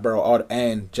to sign Burrow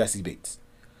and Jesse Bates?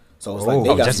 So it's like they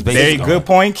got Jesse some Bates Very is decisions- good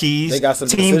point, Keys. They got some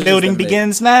Team decisions building to make.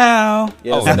 begins now.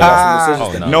 Yeah, Oh, so they no. got some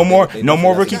decisions to no. make. No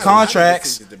more They rookie It's not a lot of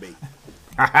contracts. decisions to make.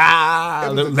 Ha It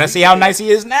was a Let's tweet see how today. nice he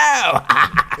is now.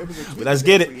 It was a tweet Let's that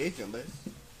get said it. free agent list.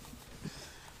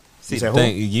 See, said the who?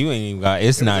 thing, you ain't even got.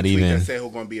 It's It was not a tweet even. that said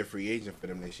who's going to be a free agent for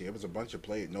them this year. It was a bunch of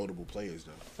notable players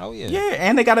though. Oh yeah. Yeah,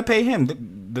 and they got to pay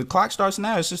him. The clock starts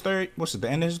now. It's his third. What's it? The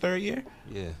end of his third year.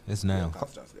 Yeah, it's now.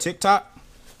 TikTok.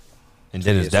 And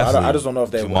then Yeah, it's so definitely. I just don't know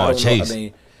if they. Jamar I don't Chase. Know, I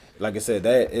mean, like I said,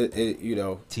 that it you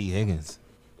know. T. Higgins.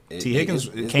 T. Higgins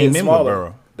it's came getting in with smaller.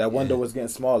 Burrow. That window was getting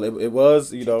smaller. It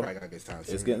was, you know, Probably gotta get time it's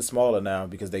soon. getting smaller now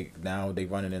because they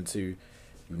running into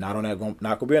not gonna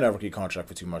be on that rookie contract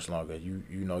for too much longer. You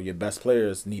know your best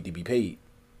players need to be paid,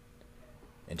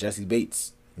 and Jesse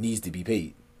Bates needs to be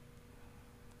paid.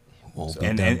 Won't be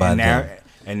And done by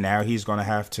then. now he's gonna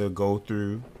have to go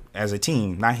through as a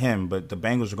team, not him, but the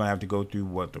Bengals are gonna have to go through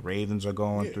what the Ravens are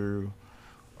going through.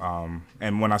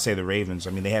 And when I say the Ravens,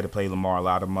 I mean they had to pay Lamar a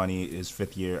lot of money, his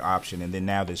 5th-year option, and then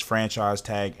now this franchise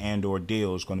tag and/or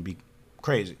deal is going to be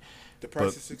crazy. The price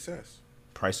But- of success.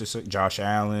 Prices, Josh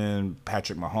Allen,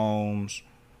 Patrick Mahomes.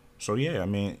 So yeah, I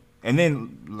mean, and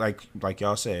then like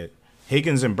y'all said,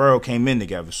 Higgins and Burrow came in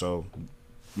together, so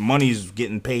money's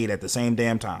getting paid at the same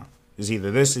damn time. It's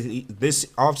either this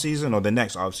offseason or the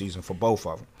next offseason for both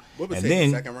of them. What was And his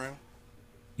then second round?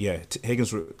 yeah,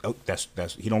 Higgins.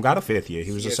 That's he don't got a 5th year.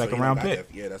 He was Yeah, a so second he round don't got pick.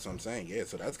 that- Yeah, that's what I'm saying. Yeah,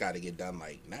 so that's got to get done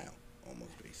like now,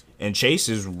 almost basically. And Chase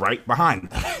is right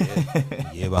behind him.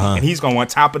 Yeah, behind. And he's going to want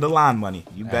top of the line money.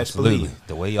 You best Absolutely. believe.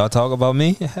 The way y'all talk about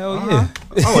me, hell yeah.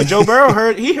 Oh, and Joe Burrow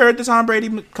heard the Tom Brady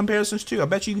comparisons too. I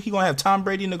bet you he going to have Tom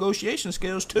Brady negotiation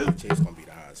skills too. Chase gonna be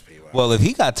the highest paid. Well, if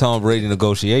he got Tom Brady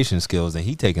negotiation skills, then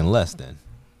he taking less. Then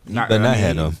he better not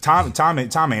have them.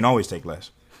 Tom ain't always take less.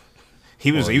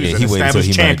 He was an he waited till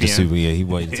established he married the champion. super. Yeah, he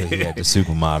waited until he had the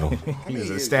supermodel. He was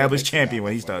an established champion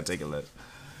when he started taking less.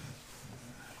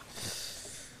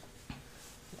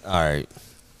 All right,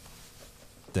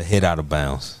 the hit out of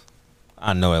bounds.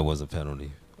 I know that was a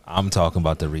penalty. I'm talking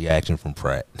about the reaction from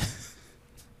Pratt.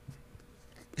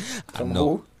 I From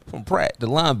know who? from Pratt, the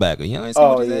linebacker. You know what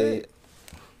Oh I'm yeah, saying?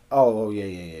 yeah. Oh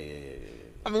yeah.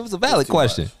 I mean, it was a valid too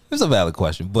question. much. It was a valid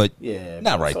question, but Yeah,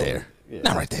 not but right so- there. yeah.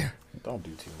 Not right there. Don't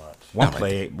do too much. One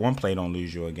play don't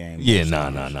lose you a game. Yeah,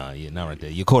 nah. Yeah, not right there.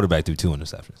 Your quarterback threw 2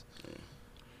 interceptions.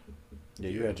 Yeah,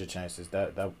 you had your chances.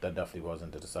 That definitely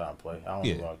wasn't the deciding play. I don't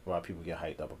Yeah. know why people get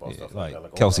hyped up about Yeah, stuff like like that.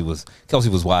 Like, Kelsey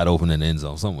was wide open in the end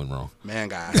zone. Something went wrong. Man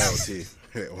got held too.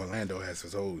 Orlando has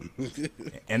his own.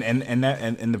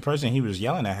 And the person he was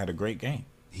yelling at had a great game.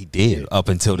 He did up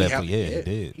until that He point. helped- Yeah, he yeah,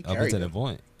 did he up carried until them. that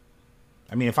point.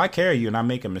 I mean, if I carry you and I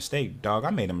make a mistake, dog, I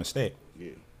made a mistake. Yeah,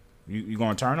 You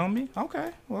gonna turn on me?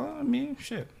 Okay. Well, I mean,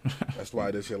 shit. that's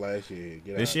why this year last year.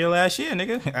 Get This out. year, last year,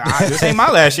 nigga. This ain't my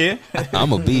last year. I'm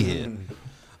gonna be here.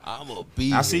 I'm gonna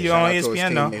be. I see here. you Shout on out to his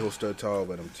ESPN though. teammate who stood tall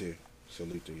with him too.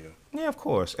 Salute to you. Yeah, of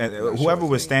course. And Not sure whoever his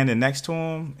was name. standing next to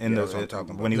him in Yeah, the that's what I'm talking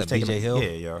about. when he was Was that taking BJ Hill? Yeah,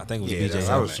 yo. I think it was Yeah, BJ that's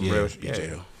Hill. That was some Yeah. real. BJ Yeah.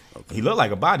 Hill. Okay. He looked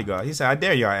like a bodyguard. He said, "I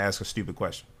dare y'all ask a stupid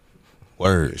question."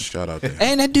 Word. Yeah, shout out there.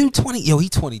 And that dude, he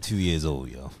 22 years old,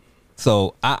 yo.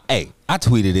 So I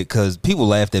tweeted it because people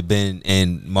laughed at Ben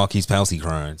and Marquise Pouncey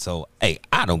crying. So I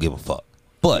don't give a fuck.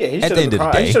 But yeah, he at the end of the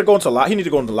He day, should have gone to he need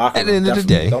to go into the locker At room. the end of the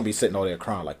Definitely. day. Don't be sitting over there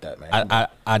crying like that, man.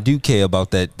 I do care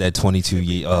about that 22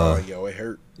 year Yo, it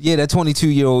hurt. yeah, that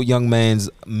 22-year-old young man's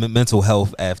mental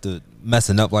health after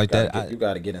messing up like that. You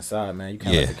gotta get inside, man. You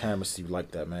can't Yeah. let the camera see you like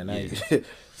that, man. Now just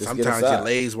Sometimes get your inside.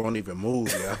 legs won't even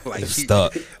move, yo. Like You're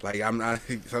stuck. Like I'm not.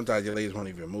 Sometimes your legs won't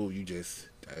even move. You just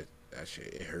that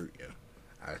shit. It hurt, yo.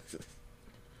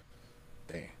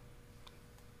 Damn.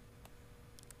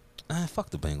 Fuck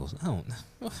the Bengals. I don't.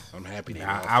 I'm happy. They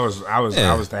I was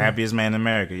Yeah. the happiest man in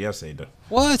America yesterday. Though.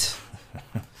 What?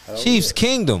 Chiefs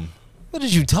Kingdom. What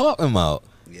is you talking about?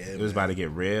 Yeah, It was man. about to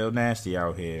get real nasty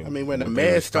out here. I mean, when the They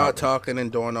man was start stopping. talking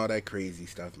and doing all that crazy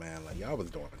stuff, man, like y'all was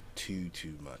doing too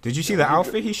much. Did you see the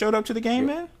outfit he showed up to the game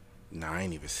in? Nah, I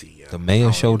ain't even see yet. The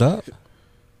mayor showed up.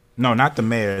 No, not the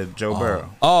mayor, Joe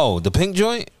Burrow. Oh, the pink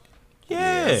joint.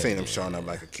 Yeah. I seen him showing up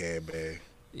like a cab bag.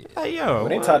 Hey, yo. When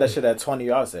they tied that shit at 20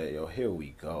 yards, I said, yo, here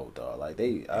we go, dog. Like,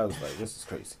 I was like, this is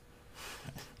crazy.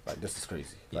 Like, this is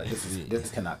crazy. Like,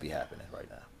 this cannot be happening right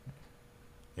now.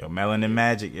 Yo, Melanin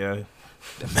Magic, yo.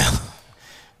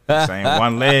 Saying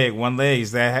one leg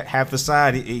is that half the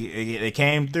side. It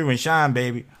came through and shine,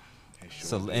 baby.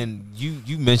 So, and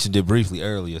you mentioned it briefly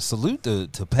earlier. Salute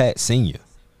to Pat Senior.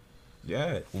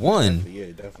 Yeah. One Yeah,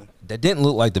 definitely. that didn't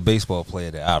look like the baseball player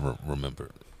that I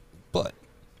remembered, but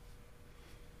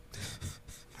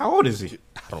How old is he?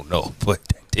 I don't know. But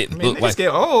that didn't I mean, look niggas like.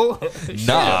 get old.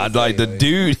 Nah, like the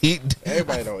dude.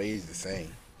 Everybody don't age the same.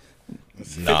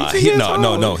 Nah, 52 years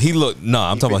no. old. He looked. No,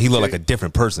 I'm talking about he looked like a 53.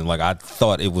 different person. Like I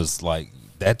thought it was like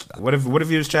that. What if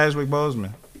he was Chadwick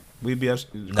Boseman? We'd be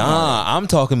upset. Nah, I'm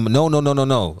talking. No.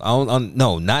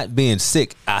 No, not being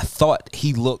sick. I thought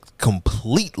he looked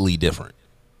completely different.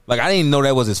 Like I didn't even know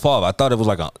that was his father. I thought it was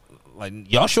like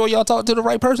y'all sure y'all talking to the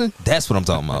right person? That's what I'm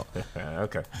talking about.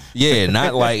 Okay. Yeah,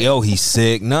 not like yo he's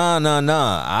sick. Nah.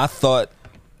 I thought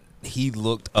he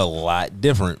looked a lot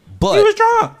different. But He was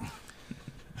drunk.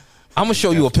 I'm gonna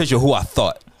show you a picture of who I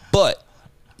thought. But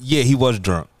yeah, he was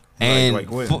drunk and Like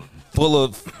what? full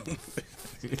of.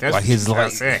 That's Like his, what I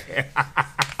like- said.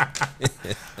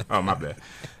 Oh, my bad.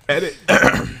 Edit.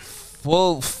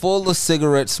 full of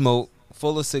cigarette smoke,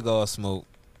 full of cigar smoke,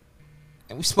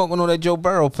 and we smoking on that Joe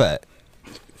Burrow pat.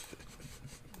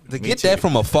 To get too. that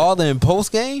from a father in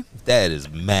post game, that is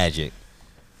magic.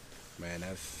 Man,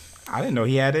 that's I didn't know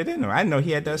he had it in him. I didn't know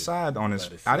he had that side on his.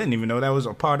 Let us I see. didn't even know that was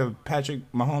a part of Patrick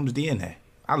Mahomes' DNA.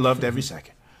 I loved every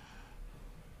second.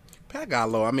 Pat got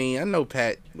low. I mean, I know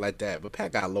Pat like that, but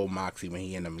Pat got low moxie when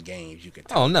he in them games. You could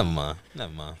tell. Oh, never mind.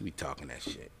 He be talking that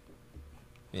shit.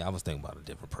 Yeah, I was thinking about a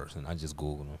different person. I just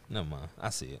googled him. Never mind. I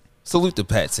see it. Salute to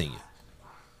Pat Senior.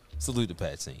 Salute to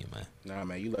Pat Senior, man. Nah,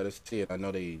 man, you let us see it. I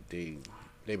know they've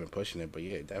been pushing it, but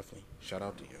yeah, definitely. Shout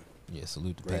out to you. Yeah,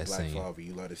 salute to Great Pat black Senior. father.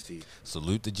 You let us see it.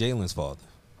 Salute to Jalen's father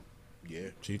Yeah.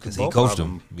 because Both he coached of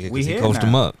him. them. Yeah, We because he here coached now.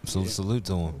 him up. So salute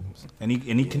to him. And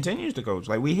he continues to coach.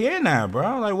 Like, we here now,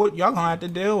 bro. Like, what y'all gonna have to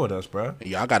deal with us, bro?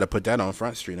 Y'all got to put that on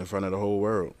Front Street in front of the whole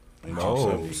world. You know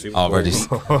what I'm saying? Already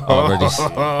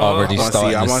I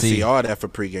starting to want to see. see all that for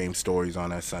pregame stories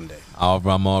on that Sunday.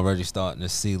 I'm already starting to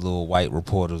see little white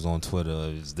reporters on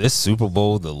Twitter. Is this Super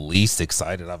Bowl the least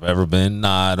excited I've ever been?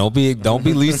 Nah, don't be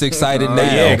least excited now.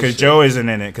 Yeah, because Joe isn't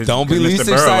in it. Cause, Don't be 'cause Mr. least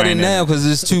Burrow excited ain't in now it. because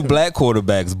it's two black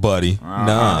quarterbacks, buddy.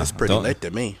 Nah, That's pretty don't- lit to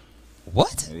me.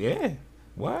 What? Yeah.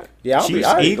 What? Yeah, Chiefs,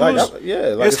 like, Eagles. like I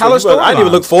It's said, hella I didn't even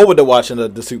storylines. look forward to watching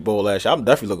the Super Bowl last year. I'm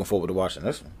definitely looking forward to watching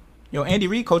this one. Yo, Andy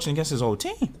Reid coaching against his old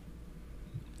team.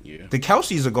 Yeah. The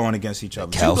Kelseys are going against each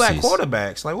other. Two black Kelceys.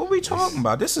 quarterbacks. Like, what are we talking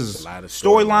about? This is A lot of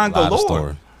storyline A lot of galore.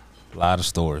 stories. A lot of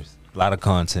stories. A lot of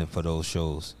content for those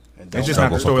shows. And It's don't just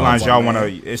not the Struggle for storylines comfort. y'all want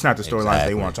to. It's not the storylines they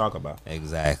Exactly. want to talk about.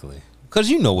 Exactly. Because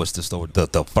you know what's the story.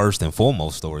 The first and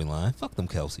foremost storyline. Fuck them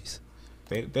Kelseys.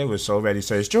 They were so ready to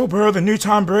say, "Is Joe Burrow the new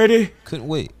Tom Brady?" Couldn't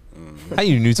wait. How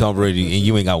you the new Tom Brady and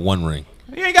you ain't got one ring?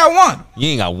 You ain't got one. You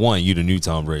ain't got one. You the new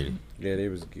Tom Brady. Yeah, they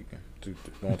was geeking.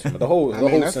 The whole, I the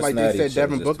mean, whole that's like Cincinnati they said shit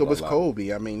Devin just Booker was a lot.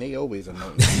 Kobe. I mean, they always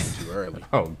anoint him too early.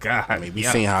 Oh God! I mean, we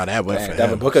seen how that went for Man, him.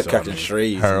 Devin Booker So, I catching mean,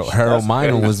 strays. and Harold shit. Harold That's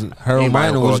Miner crazy. was Harold anybody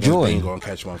Miner who was go against me Jordan. gonna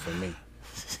catch one from me.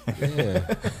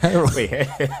 Harold, Wait,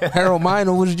 Harold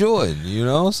Miner was Jordan. You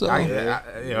know, so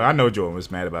I know Jordan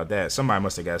was mad about that. Somebody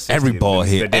must have got 60 every ball the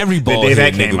hit, day- every the ball day hit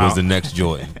that nigga came was out. the next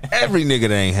Jordan. Every nigga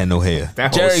that ain't had no hair.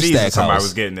 That whole Jerry season, somebody was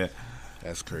Stackhouse. getting it.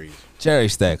 That's crazy. Jerry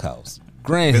Stackhouse.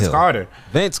 Grant Vince Hill. Carter.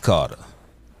 Vince Carter.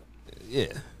 Yeah.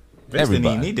 Vince didn't Everybody.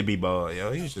 even need to be bald,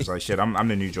 yo. He was just like, shit, I'm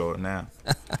the new Jordan now.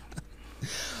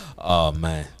 Oh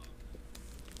man.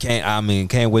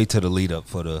 Can't wait till the lead up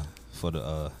for the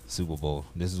Super Bowl.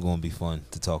 This is gonna be fun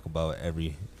to talk about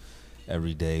every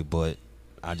day, but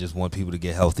I just want people to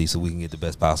get healthy so we can get the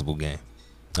best possible game.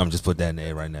 I'm just put that in the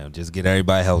air right now. Just get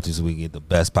everybody healthy so we can get the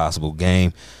best possible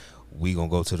game. We gonna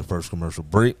go to the first commercial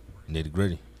break. Nitty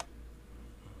gritty.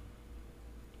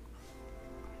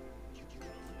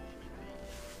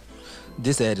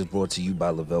 This ad is brought to you by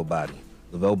Lavelle Body.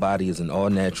 Lavelle Body is an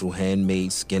all-natural,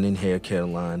 handmade skin and hair care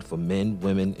line for men,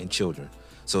 women, and children.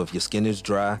 So if your skin is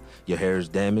dry, your hair is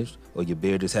damaged, or your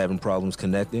beard is having problems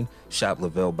connecting, shop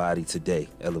Lavelle Body today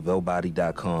at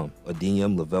lavellebody.com or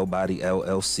DM Lavelle Body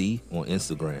LLC on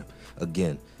Instagram.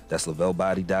 Again, that's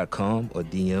lavellebody.com or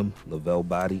DM Lavelle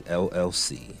Body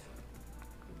LLC.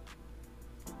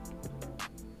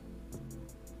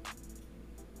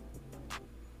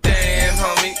 Damn,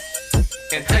 homie.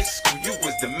 In high school, you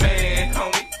was the man,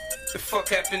 homie. The fuck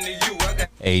happened to you? I got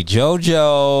Hey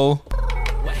JoJo.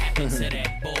 what happened to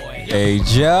that boy? Hey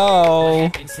Joe.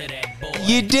 Happened to that boy?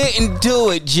 You didn't do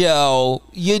it, Joe.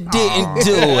 You didn't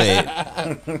do it.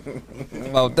 How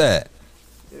about that?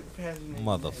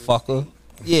 Motherfucker.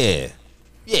 Yeah.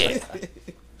 Yeah.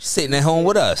 Sitting at home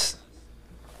with us.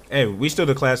 Hey, we still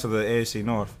the class of the AFC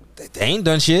North. They ain't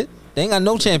done shit. They ain't got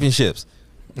no championships.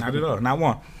 Not at all. Not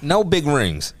one. No big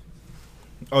rings.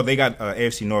 Oh, they got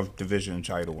AFC North division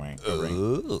title ring.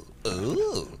 Ooh.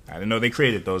 Ooh. I didn't know they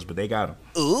created those, but they got them.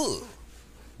 Ooh.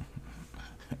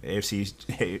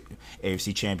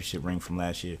 AFC championship ring from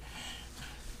last year.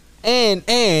 And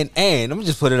let me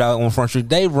just put it out on Front Street.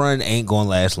 They run ain't gonna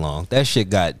last long. That shit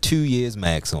got 2 years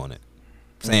max on it.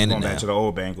 Saying Going it back now. to the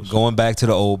old Bengals. Going back to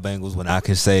the old Bengals when I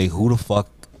can say who the fuck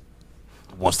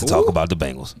wants to talk about the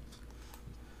Bengals.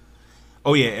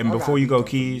 Oh yeah, and Y'all before gotta you be go,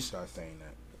 talking when you Keys. start saying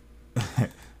that.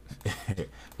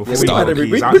 Before Yeah, we Started. go,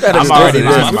 we Keys, gotta I'm just already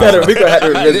visit this. lying. We gonna have to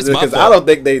revisit It's this my because I fault. don't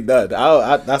think they done.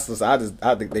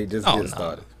 I think they just Oh, getting no.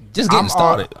 started. Just getting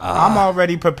started. I'm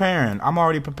already preparing. I'm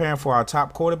already preparing for our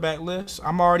top quarterback list.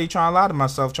 I'm already trying to lie to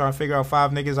myself, trying to figure out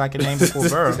 5 niggas I can name before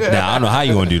Burrow. Now I don't know how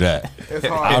you gonna do that. It's I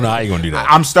don't hard. know how you gonna do that.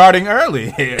 I'm starting early.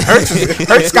 Hurts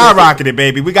skyrocketed,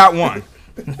 baby. We got one.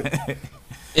 Can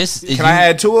I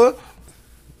add Tua?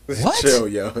 What? Chill,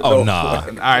 yo. Oh No. nah.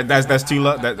 All right, that's too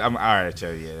low. I'm all right,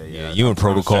 chill. Yeah. Yeah, you in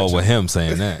protocol with him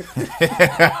saying that.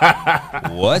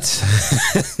 What?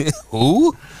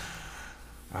 Who?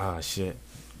 Oh shit.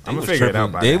 They I'm gonna was figure it tripping-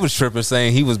 out by They now. was tripping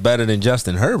saying he was better than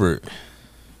Justin Herbert.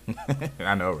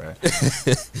 I know, right?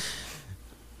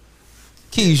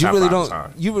 Keys, you top really five is don't.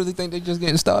 hard. You really think they just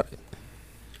getting started?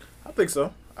 I think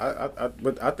so.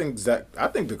 But I think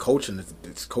the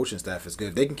coaching staff is good.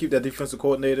 If they can keep that defensive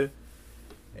coordinator,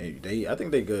 I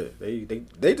think they good.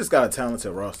 They just got a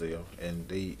talented roster, yo. And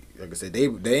they, like I said, they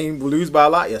ain't lose by a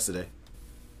lot yesterday.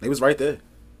 They was right there.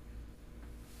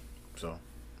 So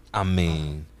I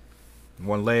mean,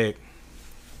 One leg.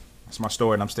 That's my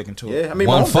story, and I'm sticking to it. yeah, I mean,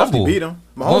 One Mahomes definitely fumble. beat them.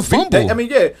 One Mahomes beat fumble.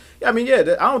 I mean, yeah.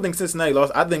 I don't think Cincinnati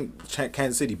lost. I think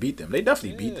Kansas City beat them. They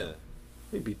definitely beat them.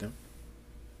 They beat them.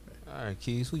 all right,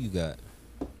 Keys, who you got?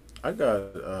 I got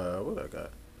what I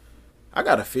got. I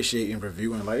got officiating,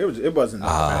 reviewing. Like it wasn't.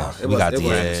 Ah, bad. we got it the-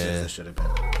 wasn't as shit as it should have been.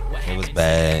 It was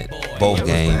bad. Both It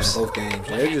was games. bad, both games.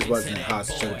 It just wasn't how it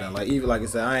should have been. Like even like I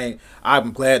said,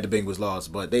 I'm glad the Bengals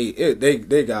lost, but they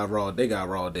got raw. They got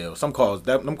raw deal. Them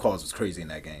calls was crazy in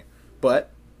that game, but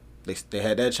they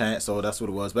had that chance, so that's what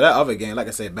it was. But that other game, like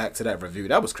I said, back to that review,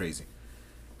 that was crazy.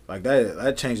 Like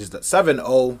that changes the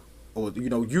 7-0, or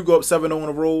you go up 7-0 in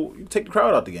a row, you take the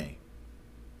crowd out the game.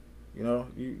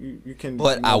 You can.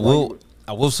 But I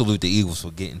will salute the Eagles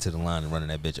for getting to the line and running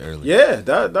that bitch early. Yeah,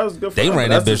 that was good. For They them, ran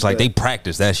but that that's bitch just like they bad.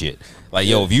 practiced that shit. Like,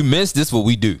 yo, if you miss, this what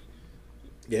we do.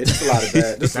 Yeah, just a lot of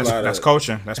bad. Just a lot That's of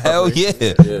coaching. That's Hell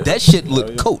preparation. yeah. That shit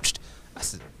looked coached. I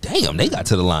said, damn, they got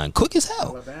to the line quick as hell.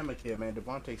 Alabama kid, man.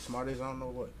 Devontae Smart is I don't know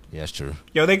what. Yeah, that's true.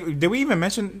 Yo, did we even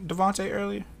mention Devontae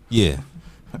earlier? Yeah.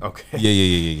 Okay.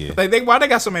 Yeah. Like why they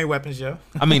got so many weapons, yo?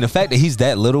 I mean, the fact that he's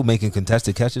that little making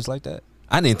contested catches like that,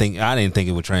 I didn't think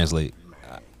it would translate.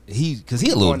 Because he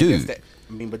a little Going against dude. that-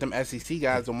 I mean, but them SEC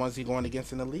guys, the ones he going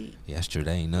against in the league. Yeah, that's true.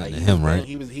 They ain't nothing Like, to him, right?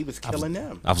 He was killing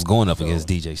them. I was going up So- against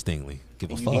DJ Stingley.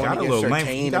 Give a And you fuck. going got a against little length.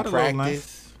 Surtain He in got a little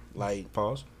practice, like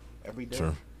Pause. every day.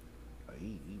 True. Like,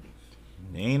 he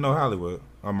He ain't no Hollywood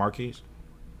or Marquise.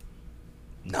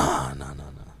 Nah.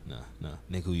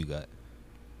 Nick, who you got?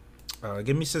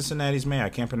 Give me Cincinnati's man. I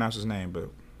can't pronounce his name, but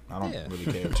I don't Yeah. really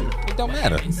care to. It don't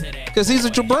matter. Because he's a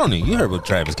jabroni. You heard what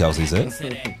Travis Kelce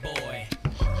said.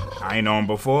 I ain't know him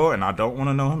before, and I don't want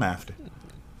to know him after.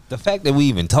 The fact that we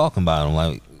even talking about him,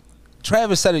 like,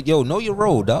 Travis said it, yo, know your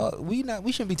role, dog. We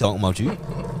shouldn't be talking about you.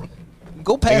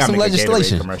 Go They pass gotta some make a Gatorade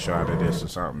legislation. commercial out of this or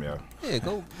something, yo. Yeah,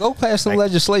 go pass some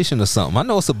legislation or something. I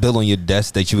know it's a bill on your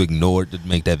desk that you ignored to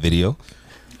make that video.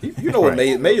 You know what?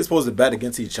 Right. May is supposed to bet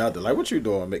against each other. Like, what you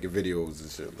doing making videos and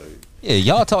shit? Like, Yeah,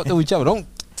 y'all talk to each other. Don't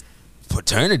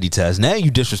paternity test. Now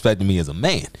you disrespecting me as a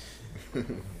man.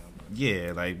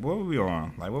 Yeah, like what were we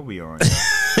on? Like what we on?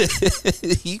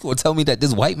 You gonna tell me that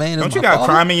this white man is Don't my you got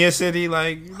father? crime in your city?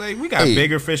 Like we got Hey.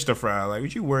 bigger fish to fry. Like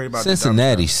what you worried about? the dumb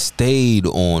Cincinnati stuff? stayed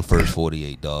on first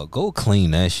 48, dog. Go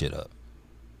clean that shit up.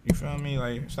 You feel me?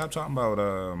 Like stop talking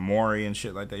about Maury and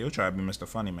shit like that. You'll try to be Mr.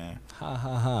 Funny Man. Ha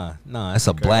ha ha. Nah, that's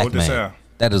a black hold this man. out.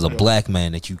 That is a black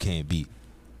man that you can't beat.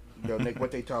 Yo, Nick,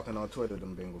 what they talking on Twitter?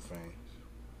 Them Bengal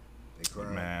fans. They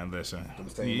crying. Man, listen. Them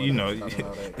same You know, motherfuckers talking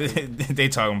all that. they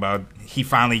talking about he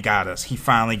finally got us. He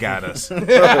finally got us.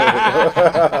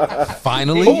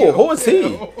 Finally, Who is he?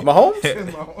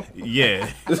 Mahomes?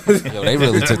 Yeah. yo, they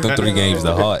really took them 3 games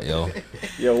to heart, yo.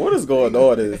 Yo, what is going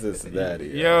on in Cincinnati?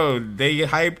 Yo, they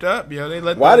hyped up. Yo, they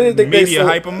let Why the did they think they media so-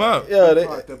 hype him up. Yo, We they,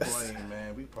 part the blame,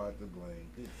 man. We part the blame.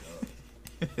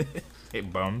 Good God.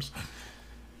 It bums.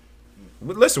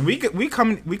 But listen, we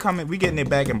getting it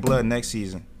back in blood next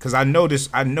season. Cause I know this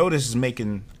is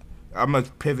making. I'm gonna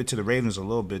pivot to the Ravens a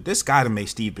little bit. This got to make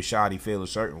Steve Bisciotti feel a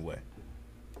certain way.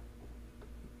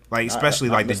 Like especially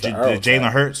I like the missed the Earl Jalen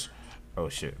tag. Hurts. Oh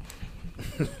shit.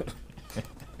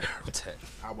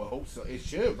 I would hope so. It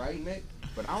should, right, Nick?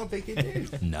 But I don't think it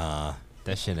did. Nah,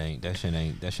 that shit ain't I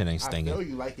feel stinging.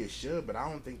 you like it should, but I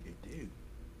don't think it did.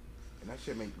 And that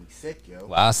shit make me sick, yo.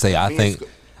 Well, I say I Me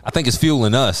and think it's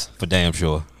fueling us for damn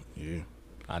sure. Yeah.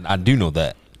 I do know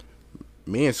that.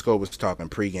 Me and Sco was talking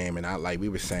pregame, and we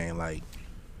were saying like,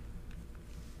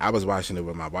 I was watching it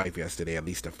with my wife yesterday, at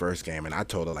least the first game, and I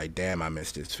told her like, damn, I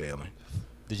missed this feeling.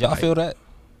 Did y'all feel that?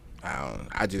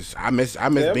 I miss Yeah,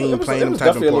 being it was playing them type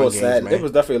of definitely a little important sad. games, man. There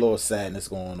was definitely a little sadness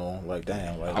going on. Like,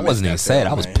 damn. Like, I wasn't even that sad. I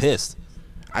feeling, was man. pissed.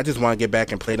 I just want to get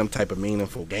back and play them type of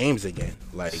meaningful games again.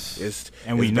 Like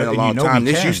And we it's know- been a and long you know time.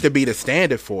 we This can. used to be the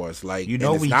standard for us. Like You and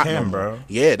know it's we not can, no more. bro.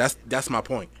 Yeah, that's my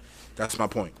point. That's my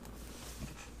point.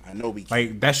 I know we can.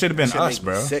 Like that should have been Shit us, make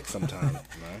me bro. sick sometimes,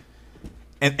 man.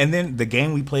 And then the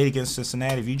game we played against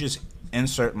Cincinnati, if you just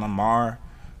insert Lamar,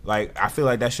 like I feel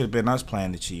like that should have been us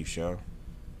playing the Chiefs, yo.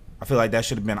 I feel like that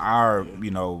should have been our,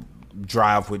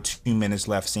 drive with 2 minutes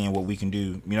left, seeing what we can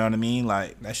do. You know what I mean?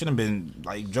 Like that should have been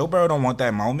like Joe Burrow don't want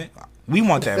that moment. We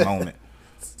want that moment.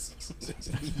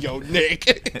 Yo, Nick.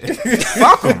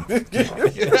 Fuck him.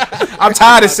 I'm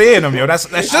tired of seeing them, yo. That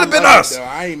should have been love it, us. though.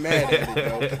 I ain't mad at it,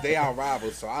 though, 'cause they our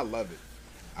rivals, so I love it.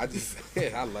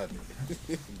 I love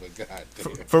it. But God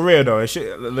damn. For real though,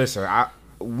 listen.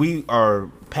 We are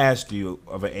past due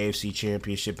of an AFC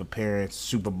Championship appearance,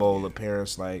 Super Bowl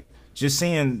appearance. Like just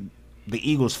seeing the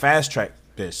Eagles fast track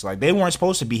this, like they weren't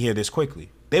supposed to be here this quickly.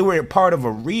 They were part of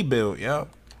a rebuild, yo.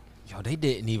 Yo, they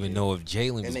didn't even know if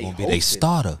Jalen was they going to be their hosted.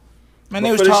 starter. Man, they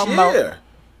but was for this talking about year,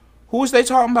 who was they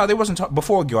talking about? They wasn't talking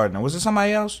before Gardner. Was it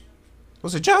somebody else?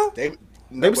 Was it Joe? They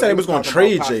were saying they was gonna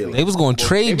trade Jalen. They was gonna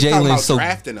trade they was talking Jalen, about so-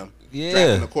 drafting him. Yeah.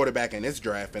 Drafting a quarterback in this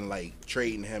draft and like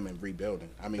trading him and rebuilding.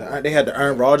 I mean, they had the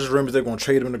Aaron Rodgers rumors. They're going to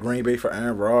trade him to Green Bay for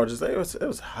Aaron Rodgers. It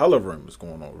was hella rumors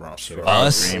going on around.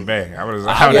 Us? Green Bay. I was.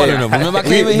 I wanted him. Remember I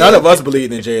came in None here? of us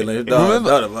believed in Jalen. Remember?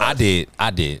 None of us. I did. I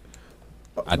did.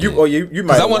 You might.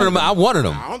 Because I wanted him. I wanted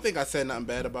him. I don't think I said nothing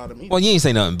bad about him either. Well, you ain't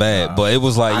say nothing bad, but it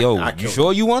was like, yo, I you killed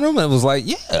sure you want him? And it was like,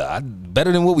 yeah,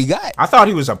 better than what we got. I thought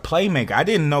he was a playmaker. I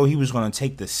didn't know he was going to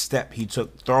take the step he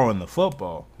took throwing the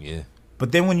football. Yeah.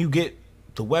 But then when you get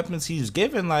the weapons he's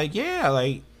given, like, yeah,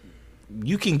 like,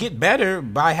 you can get better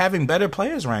by having better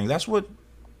players ranked. That's what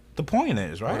the point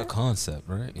is, What a right? concept,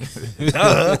 right?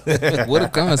 What a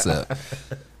concept.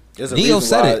 There's a Neo reason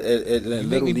said why it. in You Little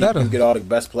make me League better. you get all the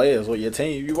best players on your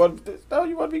team. You want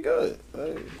to be good.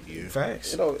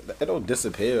 Facts. It don't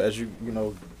disappear as you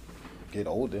get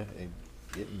older and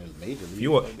get in the major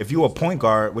league. If you a point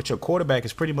guard, which your quarterback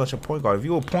is pretty much a point guard. If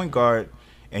you a point guard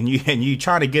and you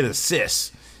trying to get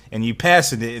assists and you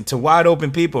passing it into wide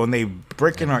open people and they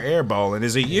bricking or airballing,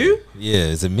 is it you? Yeah,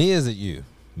 is it me or is it you?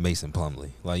 Mason Plumlee.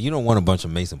 Like, you don't want a bunch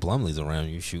of Mason Plumlees around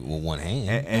you shooting with one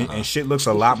hand. And shit looks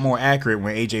a lot more accurate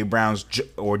when AJ Brown's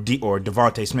or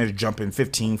Devontae Smith jumping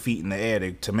 15 feet in the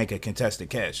air to make a contested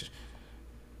catch.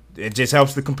 It just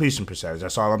helps the completion percentage.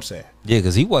 That's all I'm saying. Yeah,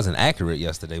 because he wasn't accurate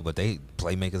yesterday, but they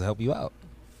playmakers help you out.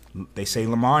 They say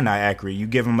Lamar not accurate. You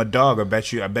give him a dog, I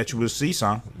bet you we'll see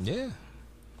some. Yeah.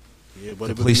 Yeah, but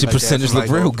Completion percentage look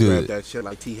real good. That shit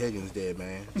like T. Higgins did,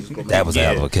 man. Just go That was a Yeah.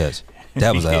 hell of a catch.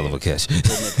 That was a hell of a catch. make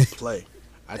a play.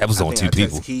 That was on think two I texted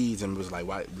people. Keys and was like,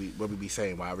 what we be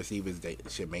saying? Wide receivers,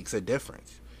 shit makes a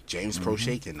difference. James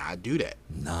Prochet cannot do that.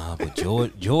 Nah, but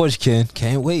George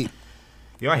can't wait.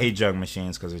 Yo, I hate jug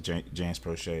machines because of James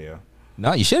Prochet, yo.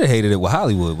 No, you should have hated it with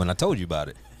Hollywood when I told you about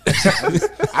it.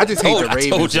 I just hate the I Ravens.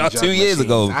 told y'all and jug 2 years machines.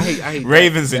 ago. I hate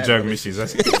Ravens that and jug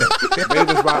relationship. machines.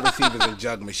 Ravens wide receivers and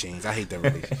jug machines. I hate that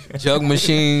relationship. Jug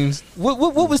machines. What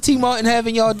was T. Martin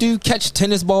having y'all do? Catch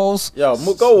tennis balls? Yo,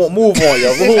 move on,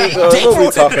 yo. What are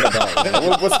we talking about?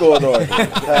 Man? What's going on here?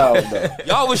 Hell no.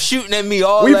 Y'all was shooting at me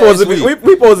all We last supposed to be week.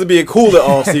 we supposed to be a cooler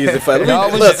all season, fella. Y'all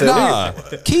was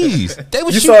Listen, Keys. They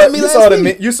was you shooting saw at me you last saw the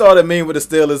week. you saw the meme with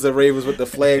the Steelers and Ravens with the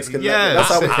flags. Yes.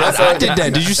 That's how I did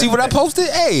that. Did you see what I posted?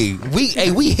 Hey, we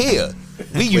here.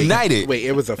 We united. Wait,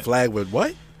 it was a flag with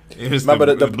what? It was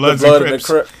Remember the Bloods blood and in the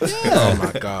Crips. crib? Oh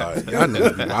my God, y'all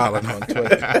niggas be wilding on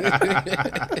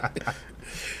Twitter.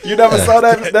 You never saw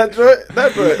that joint?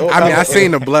 That joint. Oh, I mean, I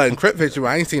seen the blood and Crip picture, but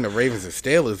I ain't seen the Ravens and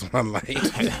Steelers one. Like,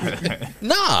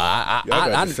 Nah, Y'all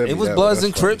got to send it me was that, Bloods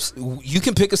that's and Crips. You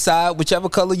can pick a side, whichever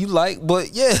color you like.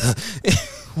 But yeah,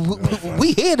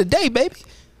 we here today, baby.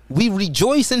 We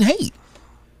rejoice and hate.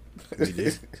 we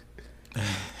did.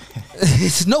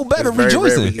 It's no better It's very rare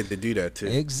rejoicing. we get to do that too.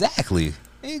 Exactly.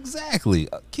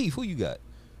 Keith, who you got?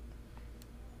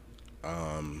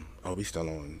 Oh, we still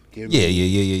on. Give Yeah.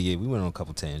 me, We went on a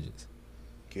couple tangents.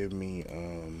 Give me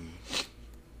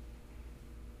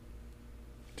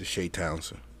Deshae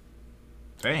Townsend.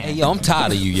 Damn. Hey, yo, I'm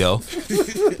tired of you, yo.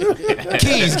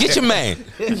 Keys, get your man.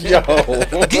 Yo.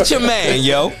 Get your man,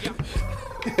 yo.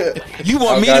 You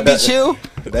want Oh, me God, to be that- chill?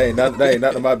 That ain't nothing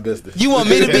of my business. You want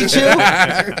me to be chill?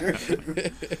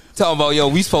 Talking about, yo,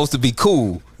 we supposed to be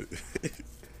cool.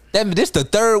 This the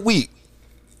third week.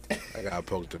 I got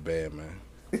poked the bed,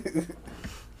 man.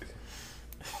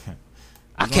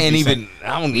 I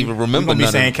don't even We're remember gonna be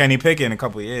none saying of Kenny Pickett in a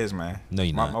couple of years, man. No,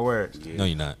 you're Mark not. my words. No,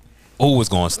 you're not. Oh, it's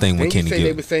going to sting when Didn't you Kenny say they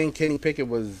get were saying Kenny Pickett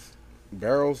was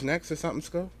Barrows next or something,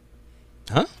 Sco?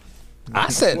 Huh? I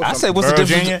said, what's the Burrow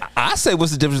difference? Jr.? I said,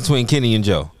 what's the difference between Kenny and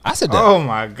Joe? I said that. Oh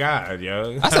my God,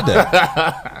 yo. I said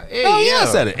that. Hey, Oh yeah, I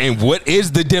yo. said it. And what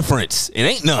is the difference? It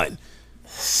ain't none.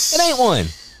 It ain't one.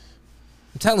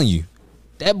 I'm telling you,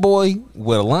 that boy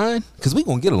with a line, because we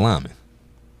gonna get a lineman.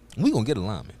 We gonna get a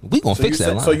lineman. We gonna fix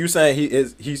that line. So you saying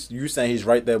you saying he's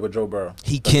right there with Joe Burrow?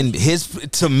 He can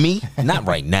to me, not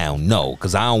right now, no,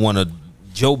 because I don't want to.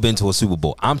 Joe been to a Super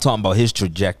Bowl. I'm talking about his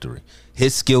trajectory.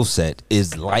 His skill set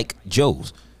is like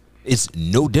Joe's. It's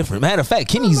no different. Matter of fact,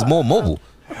 Kenny's more mobile.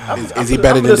 Is he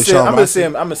better than Deshaun I'm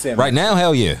Watson? gonna see him. Right now,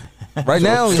 hell yeah. Right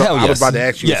now, So hell yes. I was about to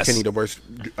ask you, yes. is Kenny the worst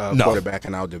No. quarterback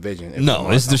in our division? If No,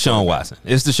 Lamar's it's not Deshaun Watson.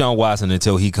 It's Deshaun Watson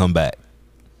until he come back.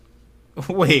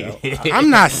 Wait. I'm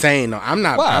not saying no. I'm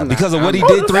not. Why? I'm not, Because of I'm what he not-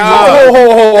 did 3 years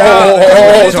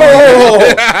Oh,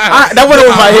 that went over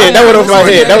my head. That went over my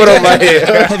head. That went over my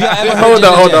head. Have y'all ever heard Hold on,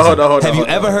 Janet hold on, Jackson? hold on, hold on, Have you hold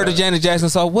on, ever hold heard of Janet Jackson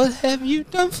song? What have you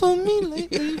done for me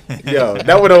lately? Yo,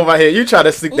 that went over my head. You try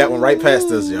to sneak that one right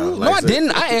past us, yo. No, I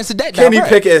didn't. I answered that. Kenny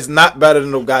direct. Pickett is not better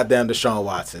than no goddamn Deshaun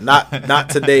Watson. Not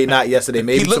today, not yesterday,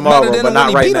 maybe looked tomorrow, better than but him not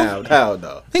when right he beat now. him. Hell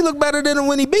no. He looked better than him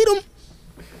when he beat him.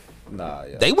 Nah,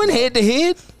 yeah. They went head to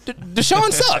head.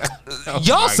 Deshaun suck.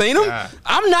 Y'all my seen him. God.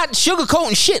 I'm not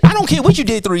sugarcoating shit. I don't care what you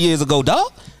did 3 years ago,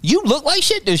 dog. You look like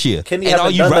shit this year. Kenny and are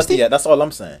hasn't you done rusty? nothing yet. That's all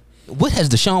I'm saying. What has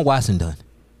Deshaun Watson done?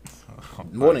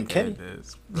 More than Kenny.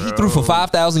 He threw for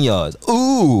 5,000 yards.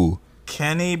 Ooh.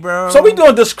 Kenny, bro. So we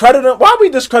doing discrediting? Why are we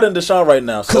discrediting Deshaun right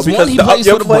now? So Because one, he plays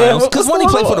your for the player- Browns. what's Because one, he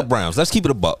going played for the on? Browns. Let's keep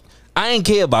it a buck. I ain't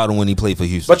care about him when he played for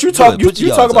Houston. But you talk Put your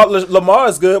talk yards about up. Lamar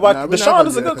is good. Why Nah, we're not Deshaun gonna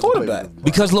is a do that good 'cause he played quarterback? with-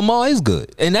 Because Lamar is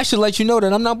good. And that should let you know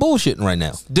that I'm not bullshitting right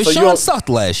now. Deshaun don't- sucked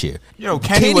last year. Yo,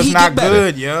 Kenny Can was he not get better?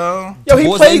 good, yo. Yo, he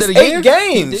Towards the plays end of the year, 8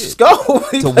 games. he He did.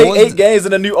 played Towards 8 games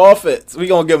in a new offense. We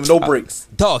gonna give him no breaks.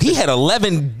 Dog, he had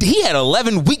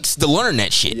 11 weeks to learn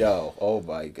that shit. Yo, oh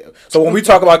my god. So when we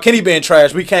talk about Kenny being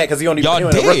trash, we can't because he only Y'all he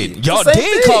only a rookie. did. Y'all Same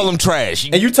did thing. call him trash.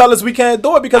 And you tell us we can't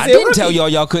do it because I he a didn't rookie. tell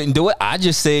y'all couldn't do it. I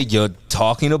just said you're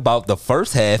talking about the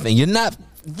first half and you're not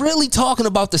really talking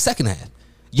about the second half.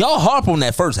 Y'all harp on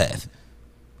that first half.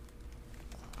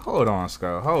 Hold on,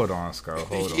 Sco. Hold on.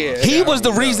 Yeah. He was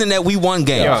the reason that we won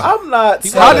games. Yo. I'm not.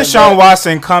 How did saying Sean that.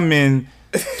 Watson come in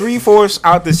 3/4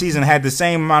 out the season, had the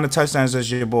same amount of touchdowns as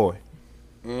your boy?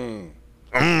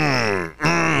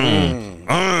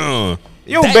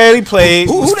 You That- barely played,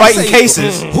 who was that fighting say-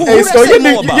 cases. Who Hey, that Sco, say your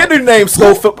more about? new name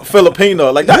Sco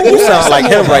Filipino. Like that, Who you that sound say like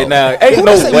more him right about? now. Ain't Who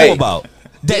no that say way. more about?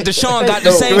 That Deshaun got the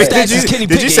no same way. stats Did as you- Kenny did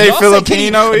Pickett. you say Y'all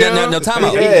Filipino, Kenny, yo? no, time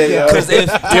out. Yeah, yo. Because if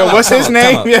Yo, what's his time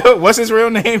name? out. Yo, what's his real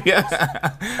name? Yeah.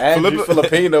 Andrew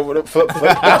Filipino. With a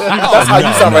that's how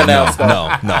you sound right now, Sco.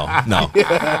 No.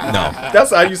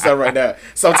 That's how you sound right now.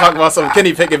 So I'm talking about some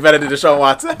Kenny Pickett better than Deshaun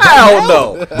Watson. Hell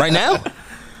no. Right now?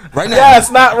 Right now. Yeah,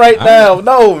 it's not right now.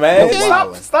 No, man.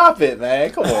 Okay. Stop it, man.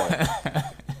 Come on.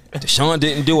 Deshaun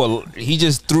didn't he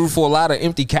just threw for a lot of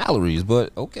empty calories,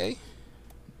 but okay.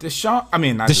 Deshaun, I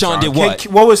mean, not Deshaun did what?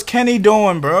 What was Kenny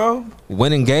doing, bro?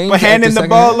 Winning games. But after handing the second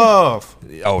ball half? off.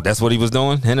 Oh, that's what he was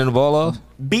doing? Handing the ball off?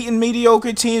 Beating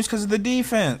mediocre teams because of the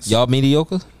defense. Y'all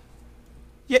mediocre?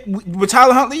 Yeah, with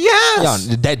Tyler Huntley, yes.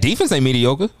 Y'all, that defense ain't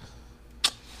mediocre.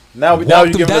 Now Walk you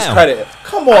them giving us down. credit.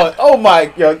 Come on. Oh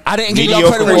my. Yo. I didn't give y'all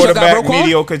Mediocre credit when y'all got quarterback, Roquan.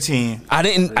 mediocre team. I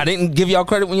didn't give y'all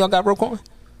credit when y'all got Roquan.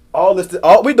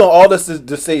 We doing all this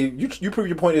to say you prove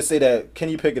your point to say that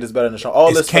Kenny Pickett is better than Deshaun. All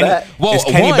Is this Kenny- for that. Well, Is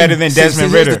Kenny better than Desmond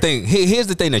here's the Ridder? thing. Here's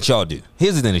the thing that y'all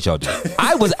do.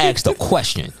 I was asked a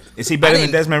question. Is he better than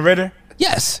didn't- Desmond Ridder?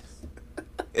 Yes.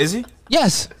 Is he?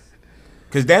 Yes.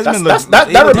 Because Desmond looks. that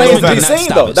he looks remains to better. be seen,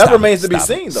 Stop though. it, That stop remains it, to be stop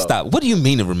seen, it, though. Stop. What do you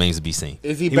mean it remains to be seen?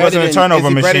 Is he, He better wasn't a than, turnover is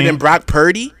he better machine. than Brock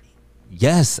Purdy?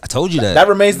 Yes, I told you that. That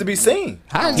remains to be seen.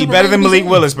 How is He it better than remains to be Malik seen?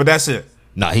 Willis, but that's it.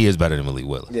 Nah, he is better than Malik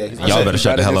Willis. Yeah, he's Y'all better better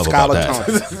shut the Better hell than up about Skylar that.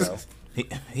 Thompson, bro.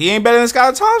 He ain't better than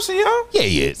Skylar Thompson, yo. Yeah,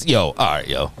 he is. Yo, all right,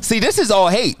 yo. See, this is all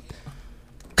hate.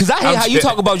 Cause I hate I'm how you scared.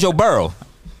 talk about Joe Burrow.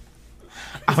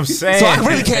 I'm saying. So I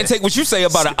really can't take what you say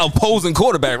about an opposing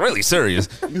quarterback really serious.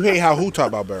 You hate how who talk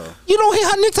about Burrow? You don't hear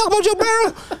how Nick talk about Joe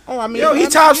Burrow? Oh, I mean, Yo, he I-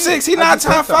 top yeah, 6. He I not just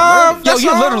top said something, 5. Yo, That's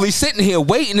you're all. literally sitting here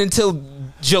waiting until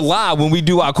July when we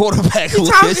do our quarterback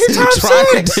top- list, he top trying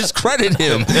six. to discredit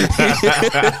him.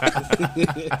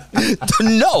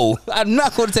 No, I'm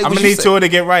not going to take I'm what gonna you need say. Tua to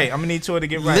get right. I'm gonna need Tua to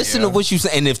get right. Listen yo. to what you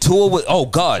say. And if Tua was, oh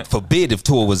God forbid, if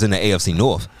Tua was in the AFC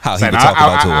North, how he Son, would talk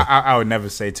about Tua. I would never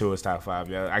say Tua's top 5,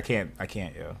 yo. I can't,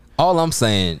 yo. All I'm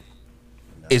saying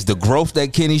is the growth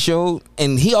that Kenny showed,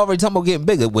 and he already talking about getting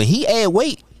bigger. When he add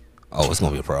weight, oh, it's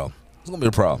gonna be a problem. It's gonna be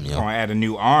a problem, yo. Gonna add a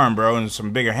new arm, bro, and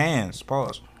some bigger hands.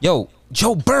 Pause. Yo,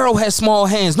 Joe Burrow has small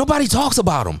hands. Nobody talks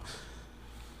about him.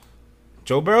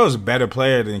 Joe Burrow's a better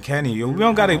player than Kenny. Yo, we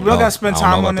don't gotta spend I don't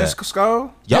know time about on this, that.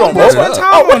 Skull. You Y'all don't brought know it about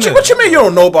up. Oh, what you mean you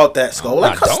don't know about that, Skull?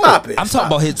 Like, I don't. stop it. I'm talking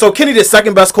about his. So Kenny the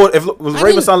second best quarter. If it was I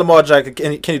Ravens didn't- on Lamar Jackson,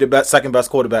 Kenny the second best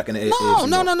quarterback in the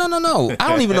No. I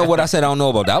don't even know what I said. I don't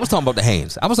know about that. I was talking about the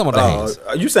hands. I was talking about the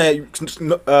hands. You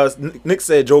saying Nick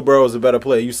said Joe Burrow is a better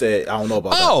player? You said I don't know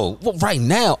about that. Oh, well, right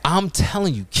now I'm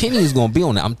telling you, Kenny is gonna be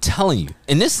on that. I'm telling you.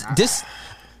 And this,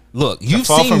 look, you've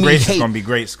fall seen from me grace is hate. gonna be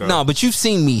great, Skull. No, but you've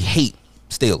seen me hate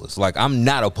Steelers. Like I'm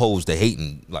not opposed to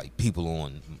hating like people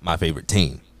on my favorite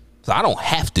team. So I don't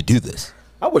have to do this.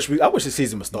 I wish the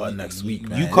season was starting next week.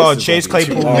 Man. You called This is Chase gonna be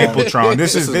Claypool too long. Mapletron.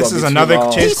 This is gonna be too another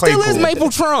long. He Chase still is Claypool.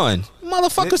 Mapletron.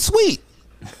 Motherfucker sweet.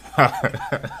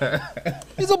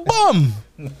 He's a bum.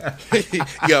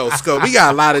 Yo, Skull, we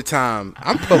got a lot of time.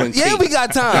 I'm pulling tape. Yeah, we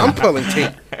got I'm time. pulling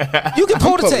tape. You can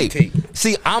pull the pulling tape. tape.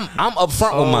 See, I'm up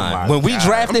front with Oh mine. my When we God.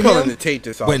 drafted I'm pulling him, the tape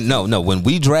this when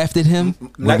we drafted him,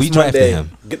 when Next we drafted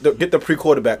Monday, him, get the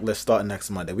pre-quarterback list starting next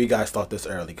Monday. We gotta start this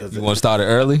early because you want to start it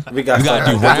early? we gotta do start.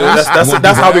 rounds.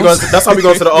 That's how we go. That's how we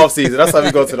go to the off season. That's how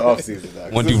we go to the off season.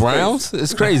 Want to do rounds?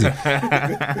 It's crazy.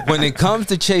 When it comes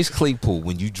to Chase Claypool,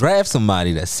 when you draft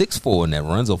somebody that's 6'4" and that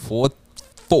runs a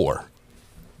 4.4,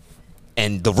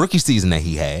 and the rookie season that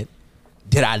he had,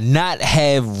 did I not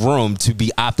have room to be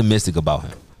optimistic about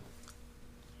him?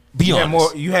 Be You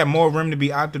honest. had more room to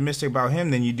be optimistic about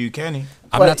him than you do Kenny.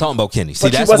 I'm But- not talking about Kenny. See,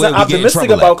 but you that's where wasn't we get in optimistic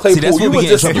trouble about at. See, Claypool. that's where You we was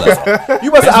get in just- trouble at.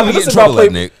 you wasn't That's where we get in optimistic trouble about at,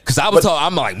 Claypool. Nick. Because I was talking,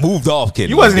 I'm like moved off Kenny.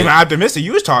 You wasn't Nick. even optimistic.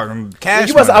 You was talking cash.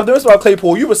 You wasn't money. optimistic about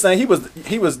Claypool. You were saying he was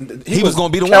gonna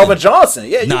be the Calvin one. Johnson.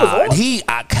 Yeah, you was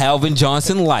Nah, on. Calvin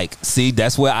Johnson like. See,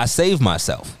 that's where I saved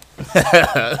myself.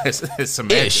 it's some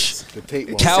Ish. The tape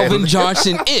won't Calvin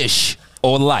Johnson ish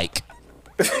or like.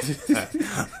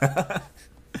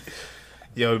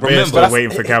 Yo, Remember, Bears still that's-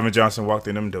 waiting for Calvin Johnson to walk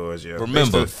through them doors. Yo,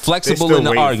 Remember, They flexible still in the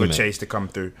waiting argument. for Chase to come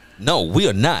through. No, we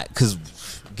are not. Because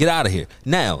get out of here.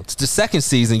 Now, it's the second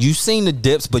season. You've seen the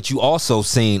dips, but you also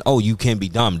seen, oh, you can be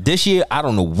dumb. This year, I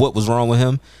don't know what was wrong with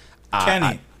him.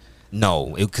 Kenny.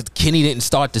 Kenny didn't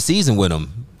start the season with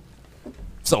him.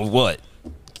 So what?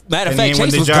 Matter of Kenny fact, ain't win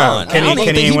Chase the was job. gone. Kenny- I don't even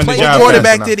Kenny think ain't he win the played. job. What fast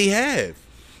quarterback enough. did he have?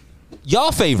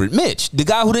 Y'all favorite, Mitch, the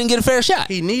guy who didn't get a fair shot.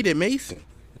 He needed Mason.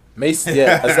 Mason.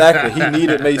 Yeah, exactly. He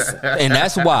needed Mason. And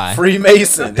that's why. Free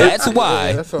Mason. That's why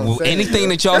Yeah, that's what I'm saying, anything yeah.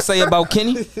 that y'all say about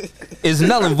Kenny is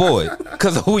null and void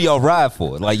because of who y'all ride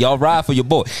for. Like y'all ride for your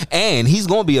boy, and he's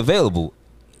gonna be available,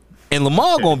 and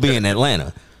Lamar gonna be in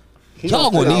Atlanta. He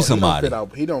Y'all don't gonna fit need out- somebody.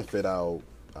 He don't fit out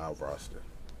our roster.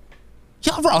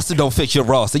 Y'all roster don't fit your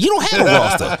roster. You don't have a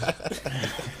roster.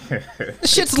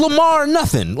 This shit's Lamar or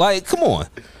nothing. Like, come on.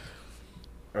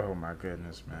 Oh my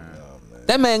goodness, man.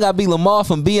 That man got to be Lamar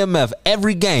from BMF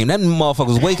every game. That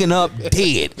motherfucker's waking up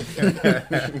dead.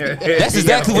 That's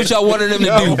exactly what y'all wanted him to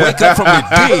do. Wake up from the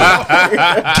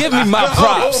dead. Give me my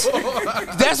props.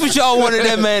 That's what y'all wanted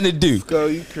that man to do. Go,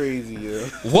 you crazy, yo.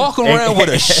 Walk around with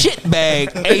a shit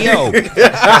bag. Hey, yo,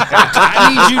 I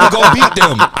need you to go beat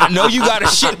them. I know you got a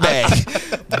shit bag,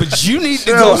 but you need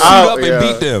to go suit out, up and yeah.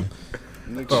 beat them.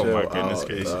 Oh my goodness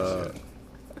gracious.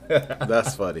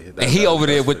 That's funny. And he over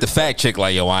there with the fat chick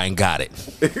like, yo, I ain't got it.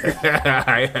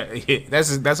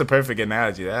 That's a perfect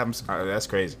analogy. That's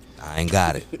crazy. I ain't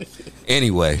got it.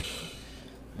 Anyway,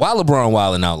 why LeBron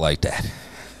wilding out like that?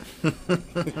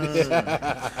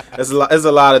 There's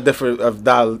a lot of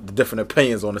different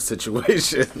opinions on the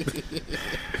situation.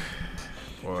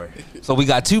 Boy. So we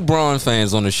got two Braun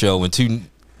fans on the show and two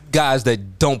guys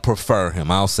that don't prefer him.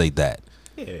 I'll say that.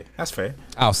 Yeah, that's fair.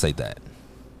 I'll say that.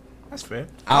 That's fair.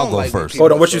 I'll don't go like when first. people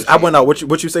Hold on, what you? I associate- went out.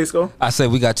 What you say, Skull? I said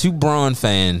we got 2 Braun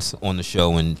fans on the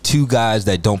show and 2 guys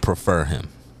that don't prefer him.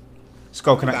 Let's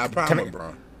go. Can Nah, I? problem Can with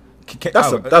Braun.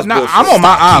 That's nah, bullshit. I'm on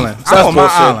my Stop, island. Keith. I'm That's on my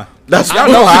bullshit. island. That's Y'all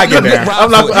know how I get down.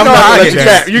 I'm not. You I'm know not how I gonna let get you down.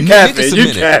 cap. You You cap niggas it. a You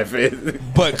minute. cap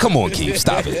it. But come on, Keith,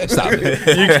 stop it. Stop it.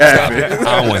 You cap it.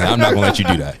 I don't want, I'm not gonna let you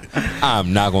do that.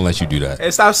 I'm not gonna let you do that.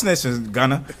 Hey, stop snitching,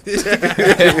 Gunner.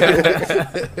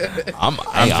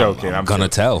 I'm joking, I'm I'm gonna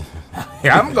tell.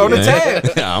 Yeah, I'm going to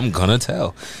tell. I'm gonna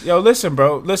tell. Yo, listen,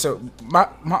 bro. Listen, my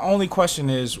only question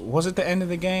is, was it the end of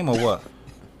the game or what?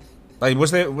 Like,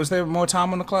 was there more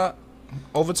time on the clock?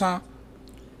 Overtime?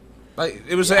 Like,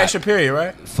 it was an extra period,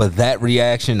 right? For that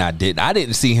reaction, I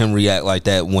didn't see him react like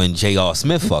that when J.R.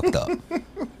 Smith fucked up.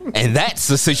 And that's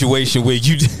a situation where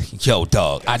you, yo,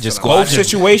 dog, I just go. Both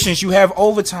situations, you have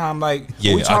overtime. Like,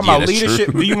 Yeah, we talking yeah, about that's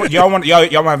leadership. true. Y'all want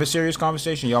to have a serious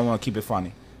conversation? Y'all want to keep it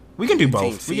funny? We can do Team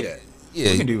both. see that.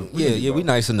 Yeah, we can do we both.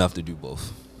 nice enough to do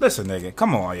both. Listen, nigga,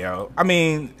 come on, yo. I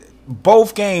mean,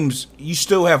 both games, you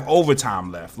still have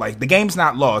overtime left. Like, the game's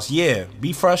not lost. Yeah,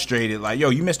 be frustrated. Like, yo,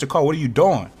 you missed a call. What are you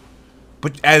doing?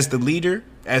 But as the leader,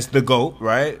 as the GOAT,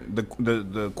 right?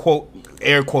 The quote,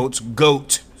 air quotes,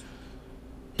 GOAT.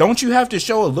 Don't you have to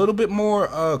show a little bit more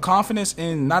confidence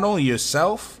in not only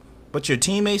yourself, but your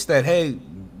teammates that, hey,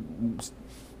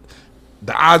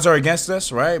 the odds are against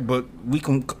us, right? But we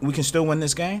can still win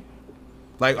this game?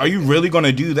 Like, are you really going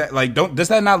to do that? Like, does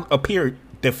that not appear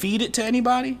defeated to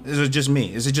anybody? Is it just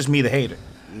me? Is it just me, the hater?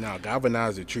 No,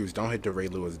 galvanize the truth. Don't hit the Ray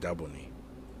Lewis double knee.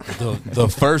 The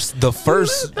first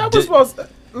That was supposed.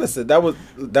 Listen, that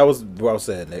was well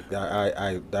said, Nick.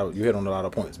 You hit on a lot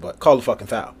of points, but call the fucking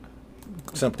foul.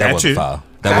 Simple. that That was too. a foul.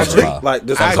 I That was a agree. foul. Like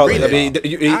this, I call, agree I mean, that.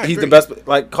 he's I the agree. best.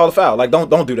 Like call the foul. Like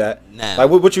don't do that. Nah. Like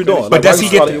what you doing? But Like, does why he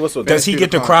you get calling your whistle? does he Finish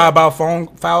get to the cry contract.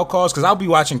 about foul calls? Because I'll be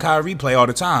watching Kyrie play all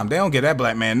the time. They don't get that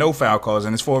black man no foul calls,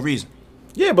 and it's for a reason.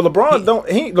 Yeah, but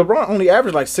LeBron only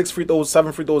averaged like 6 free throws,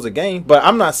 7 free throws a game. But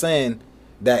I'm not saying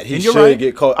that he And you're should right.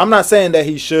 get called. I'm not saying that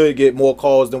he should get more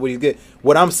calls than what he get.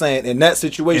 What I'm saying in that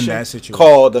situation, situation.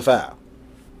 call the foul.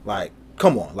 Like,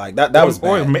 come on, like that was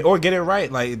bad. or get it right.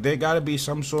 Like, there got to be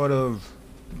some sort of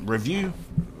review.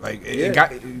 Like,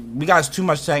 we got too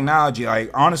much technology. Like,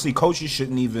 honestly, coaches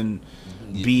shouldn't even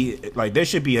be like. There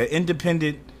should be an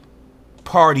independent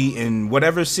party in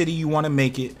whatever city you want to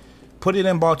make it. Put it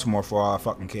in Baltimore for all I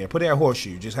fucking care. Put it at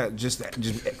Horseshoe. Just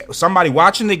somebody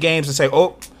watching the games and say,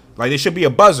 oh, like there should be a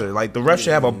buzzer. Like the ref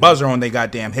should have a buzzer on their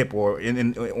goddamn hip or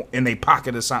in their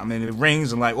pocket or something, and it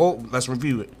rings and like, oh, let's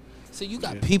review it. So you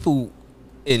got people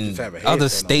in Just have a other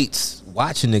headset on. states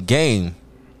watching the game.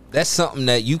 That's something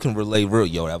that you can relate real.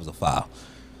 Yo, that was a foul.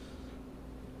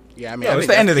 Yeah, I mean, Yo, I it's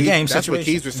think the end of the that's game That's what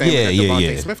situation. Keys was saying Yeah, with yeah, the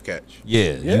Devontae yeah. Smith catch. Yeah,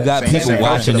 Yeah, you got same people thing.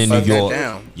 watching in New Shut that York.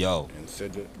 down. Yo, And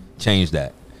said that- change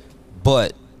that.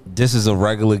 But this is a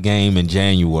regular game in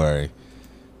January.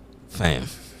 Fam,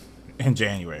 In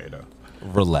January though.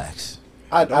 relax.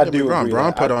 I Don't get me do wrong. agree. Braun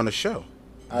that. put on the show.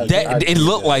 I That it agree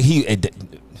looked with like he. It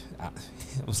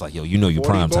was like, yo, you know you 40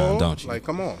 prime time, ball? don't you? Like,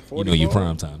 come on. You 40 know you ball?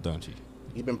 prime time, don't you?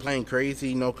 He been playing crazy.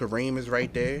 You know, Kareem is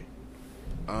right there.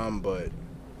 But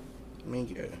I mean,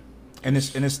 yeah. And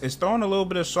it's throwing a little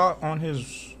bit of salt on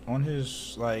his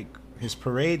like his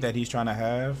parade that he's trying to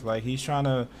have. Like he's trying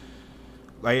to,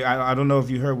 like I don't know if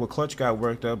you heard what Clutch got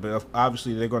worked up, but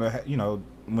obviously they're gonna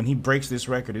when he breaks this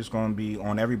record, it's gonna be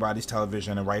on everybody's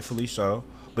television and rightfully so.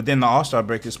 But then the All-Star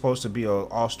break is supposed to be a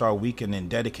All-Star weekend in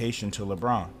dedication to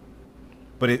LeBron.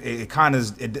 But it kind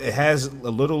of it has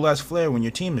a little less flair when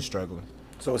your team is struggling.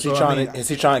 So is So, he I trying mean, to? Is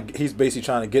he trying? He's basically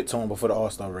trying to get to him before the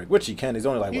All-Star break, which he can. He's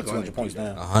only like He's what gonna 200 points do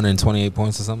that. down. 128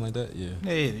 points or something like that. Yeah.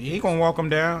 Yeah, he gonna walk him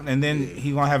down, and then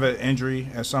he gonna have an injury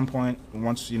at some point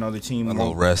once the team. A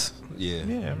little rest. Yeah.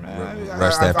 Yeah, man.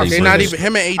 Rest after I've he They're seen not plays. even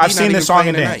him and AD. I've not seen even this song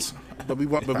playing and dance. tonight. But we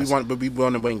want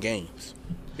to win games.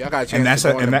 Y'all got a chance And that's to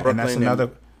go into and Brooklyn that's another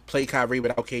play Kyrie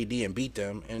without KD and beat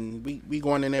them, and we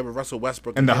going in there with Russell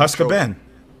Westbrook and the get Husker trophy. Ben,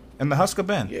 and the Husker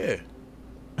Ben. Yeah,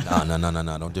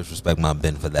 No. Don't disrespect my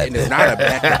Ben for that. and it's Ben. not a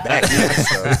back to back either.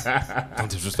 So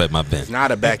Don't disrespect my Ben. it's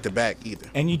not a back to back either.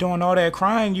 And you doing all that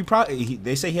crying? You probably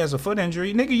they say he has a foot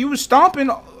injury, nigga. You was stomping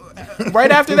right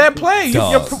after that play.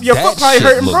 Dog, Your that foot probably shit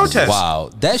hurt in looked protest. Wow,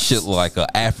 that shit looked like an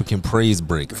African praise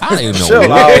break. I didn't know Chill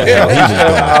what out. the hell he was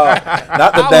doing.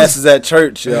 Not the dances at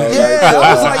church, yo. Yeah,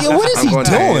 I was like, yo, what is I'm he going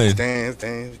doing?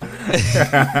 dance.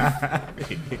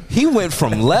 He went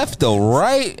from left to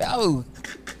right.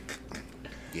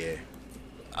 Yeah,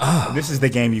 This is the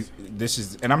game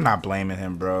and I'm not blaming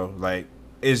him, bro. Like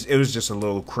it was just a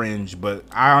little cringe, but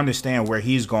I understand where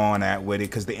he's going at with it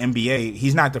because the NBA,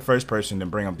 he's not the first person to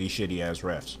bring up these shitty ass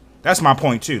refs. That's my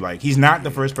point too. Like he's not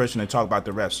the first person to talk about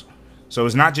the refs. So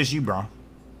it's not just you, bro.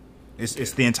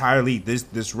 It's the entire league.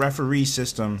 This referee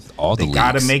system. All the they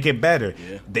got to leagues. make it better.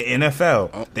 Yeah. The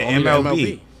NFL, the Only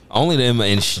MLB, Only them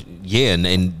and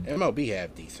and MLB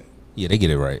have decent. yeah, they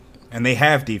get it right. and they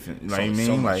have defense. Like So- I mean,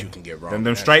 so much like you can get wrong them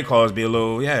in that. strike calls be a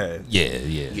little Yeah.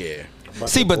 Yeah.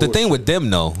 See, but the thing with them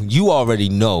though, you already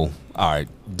know. All right,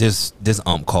 this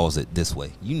calls it this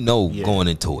way. You know Yeah. going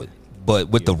into it. But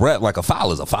with the rep, like a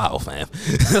foul is a foul, fam.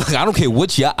 Like, I don't care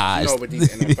what your You eyes. know, with these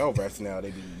NFL refs now,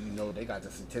 they got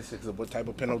the statistics of what type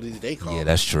of penalties they call. Yeah,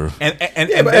 that's true. and but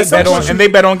they at some bet on point- and they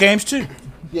bet on games too.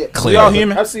 Yeah, Clear. We all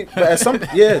human. I see, but at some,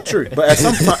 yeah, true. But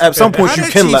at some point How you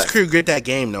did can Chiefs let. crew get that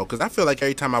game though? Because I feel like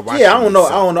every time I watch, Yeah, I them, don't they know.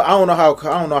 suck.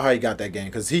 I don't know how he got that game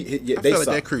because I they feel like suck.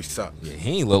 that crew suck. Yeah,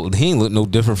 he ain't look no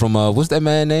different from what's that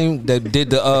man name that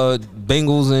did the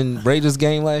Bengals and Raiders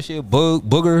game last year?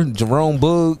 Booger, Jerome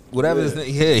Boog, whatever his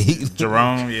name. Yeah, he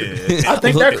Jerome, yeah. I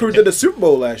think that crew did the Super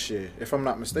Bowl last year, if I'm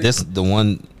not mistaken. this the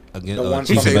one again. The one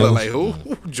He from say the look Bengals.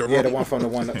 like who? Jerome. yeah, the one from the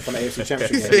AFC He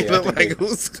Championship. say game. Yeah, I look think like they-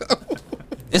 who's?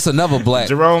 It's another black.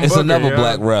 Jerome it's Booker, another yeah.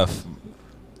 black ref.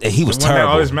 And he was The one that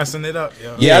terrible. always messing it up.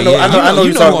 Yeah. Yeah, I know You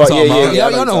you're know talking what I'm about. talking Yeah, about. yeah,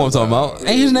 Y'all know what I'm talking about.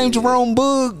 Ain't his name Jerome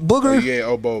Booger?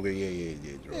 Yeah, Boga. Yeah.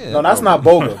 Jerome. No, that's not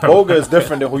Boga. Boga is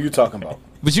different than who you talking about.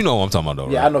 But you know what I'm talking about,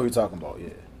 though, Yeah, right? I know who you're talking about. Yeah.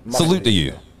 My Salute bad. to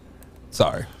you.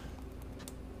 Sorry.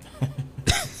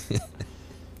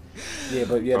 Yeah,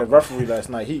 but yeah, the referee last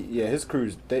night, his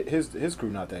crew's his crew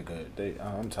not that good.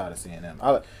 I'm tired of seeing them.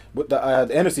 But the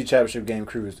NFC Championship game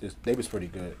crew they was pretty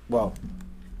good. Well,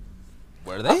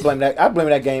 Where are I they? blame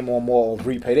that game on more of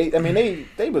replay.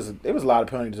 They was a lot of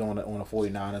penalties on the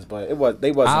 49ers, but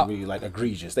they wasn't really like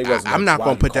egregious. They wasn't. I'm like, not gonna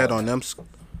widely put that called on them.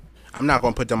 I'm not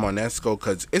gonna put them on that score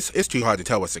because it's too hard to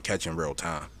tell what's a catch in real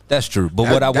time. That's true. But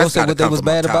That- what I will that's say, gotta what they come was from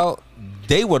up bad top. about,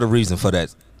 they were the reason for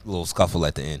that little scuffle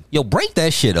at the end. Yo, break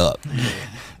that shit up. They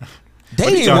you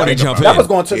didn't talking want to about? jump in. That was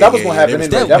going to Yeah, happen they anyway. was-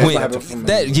 That was That going to went- happen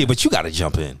from yeah, but you got to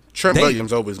jump in. Trent They-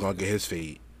 Williams always gonna get his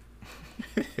feed.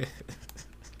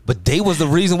 But they was the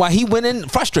reason why he went in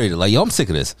frustrated. Like, yo, I'm sick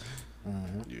of this.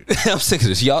 I'm sick of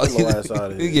this, y'all. Get your ass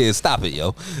outta here. Yeah, stop it,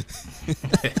 yo.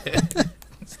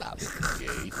 Stop it.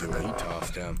 Yeah, he threw it. He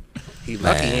tossed him. He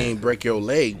lucky he Man. ain't break your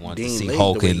leg. Want to Dean see leg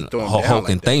Hulk the way he and threw him Hulk down and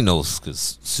like that. Thanos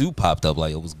because Sue popped up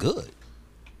like it was good.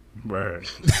 Word.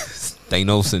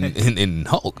 Thanos and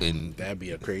Hulk and That'd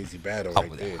be a crazy battle I,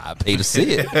 right there. I pay to see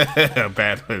it.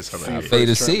 Bad was I hilarious. pay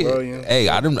to Trent see it. Williams. Hey,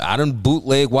 I done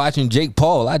bootleg watching Jake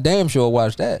Paul. I damn sure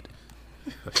watched that.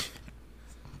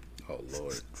 Oh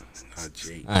Lord, not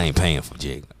Jake. I ain't paying for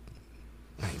Jake.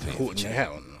 I ain't paying Who for in the Jake.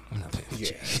 hell? I'm not paying for Yeah.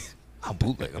 Jake. I'll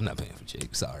bootleg. I'm not paying for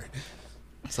Jake. Sorry.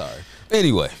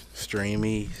 Anyway.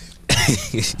 Streamy.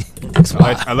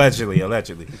 Allegedly.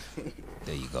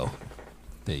 There you go.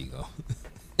 There you go.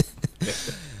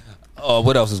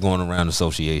 What else is going around the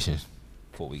association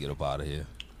before we get up out of here?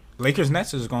 Lakers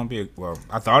Nets is going to be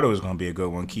I thought it was going to be a good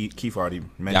one. Keith already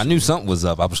mentioned. Yeah, I knew it. something was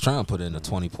up. I was trying to put in a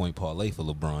 20-point parlay for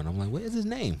LeBron. I'm like, where's his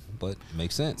name? But it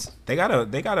makes sense. They got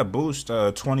to boost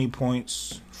 20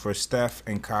 points for Steph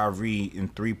and Kyrie in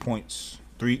 3 points.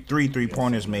 Three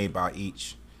pointers made by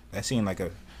each. That seemed like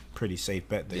a pretty safe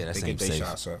bet. They Yeah, that get seems their safe.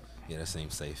 shots up. Yeah, that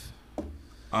seems safe.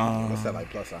 What's that like?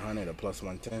 Plus 100 or plus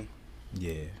 110?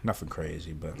 Yeah, nothing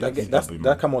crazy, but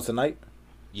that come on tonight.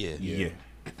 Yeah. Yeah.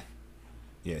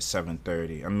 Yeah,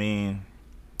 7:30. I mean,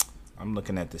 I'm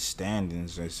looking at the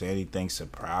standings. Is there anything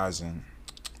surprising?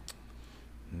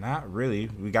 Not really.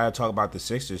 We got to talk about the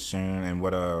Sixers soon and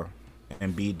what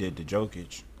Embiid did to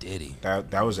Jokic. Did he?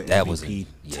 That was an That was MVP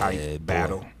yeah, type boy.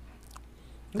 battle.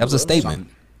 That was a statement.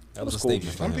 That was a cool.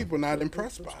 statement for Some him. people not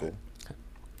impressed by it.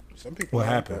 Some people. What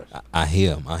not happened? impressed. I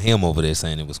hear him. I hear him over there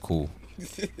saying it was cool.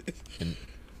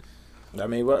 I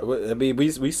mean,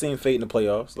 we seen Fate in the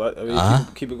playoffs. Like, I mean,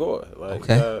 Uh-huh. keep it going. Like,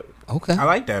 Okay. Okay. I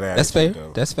like that. That's fair. attitude,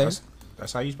 though. That's fair.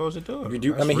 That's how you supposed to do it. you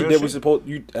do. I That's mean, he real did shit. what's supposed.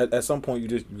 You at some point,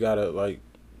 you gotta like.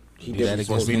 He Do did that what's against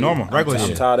supposed to be normal, regular I'm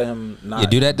shit. tired of him. Not Yeah,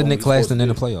 do that to doing Nick what he's Claxton in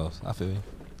the supposed playoffs. I feel you. to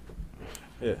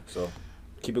do. Yeah, so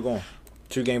keep it going.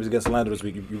 2 games against Atlanta this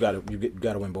week. You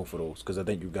gotta win both of those because I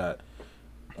think you got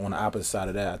on the opposite side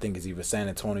of that. I think it's either San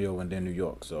Antonio and then New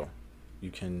York. So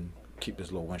you can keep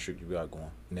this little win streak you got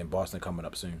going, and then Boston coming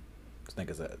up soon. I think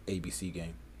it's an ABC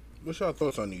game. What's your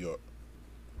thoughts on New York?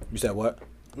 You said what?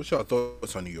 What's your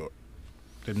thoughts on New York?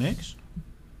 The Knicks?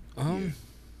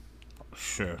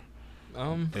 Sure.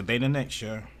 They the Knicks,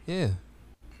 sure. Yeah.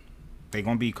 They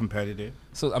gonna be competitive.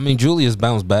 So I mean, Julius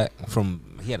bounced back from.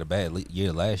 He had a bad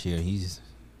year last year. He's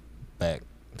back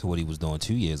to what he was doing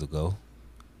 2 years ago.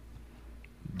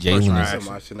 First Jalen round, is.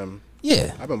 I'm watching them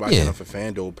Yeah, I've been watching yeah. him for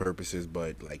FanDuel purposes,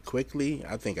 but like quickly,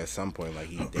 I think at some point like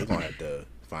they're gonna have to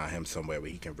find him somewhere where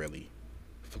he can really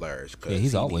flourish. Cause Yeah,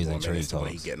 he's he need always more in trade minutes than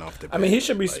when talks. He getting off the I mean, he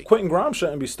should be. like, Quentin Grimes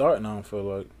shouldn't be starting. I don't feel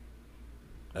like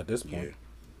at this point. Yeah.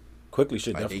 Quickly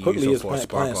should Like, definitely. they use Quickly him is for a spark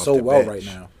playing off so the well bench.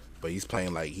 right now. But he's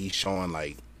playing like he's showing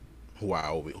like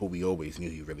who we always knew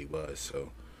he really was.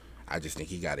 So I just think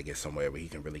he got to get somewhere where he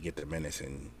can really get the minutes,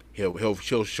 and he'll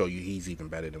show you he's even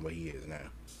better than what he is now.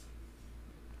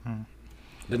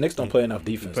 The Knicks don't play enough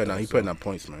defense. He putting up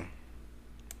points, man.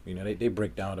 You know, they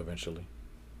break down eventually.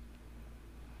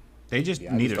 They just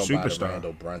Yeah, I need a just don't buy the superstar.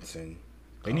 Randall Brunson.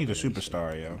 They need a combination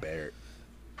superstar, yo. and Barrett.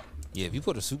 Yeah, if you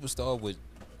put a superstar with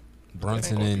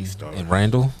Brunson gonna be and, star. and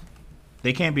Randall,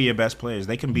 They can't be your best players.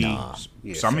 They can be Nah.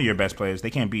 Yeah, some of some- your best players. They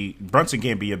can't be Brunson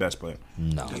can't be your best player.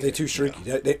 no. They too streaky.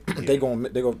 They going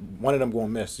one of them going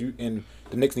to miss. You and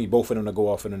the Knicks need both of them to go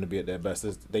off for them to be at their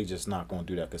best. They just not going to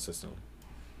do that consistently.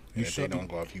 And if they don't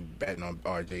go, if you betting on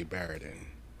R.J. Barrett and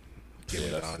give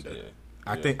it that's- under. yeah.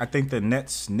 I think the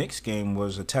Knicks game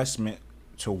was a testament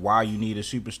to why you need a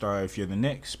superstar if you're the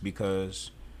Knicks, because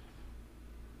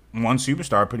one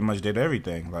superstar pretty much did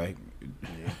everything. Like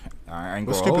I ain't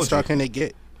What gonna hold superstar you. can they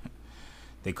get?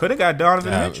 They could have got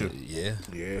Donovan Mitchell. Yeah.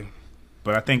 Yeah.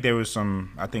 But I think there was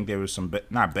some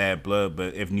not bad blood,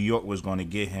 but if New York was going to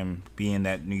get him, being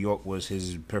that New York was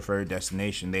his preferred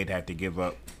destination, they'd have to give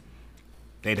up.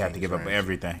 They'd have to give up Franchise.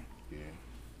 everything. Yeah.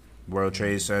 World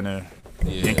Trade Center,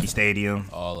 Yeah. Yankee Stadium,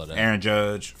 All of that. Aaron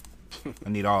Judge. I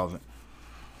need all of it.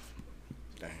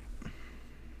 Dang.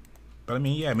 But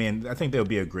I think they'll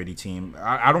be a gritty team.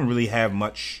 I don't really have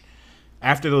much.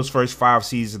 After those first 5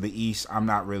 seeds of the East, I'm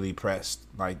not really pressed.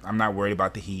 Like, I'm not worried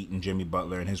about the Heat and Jimmy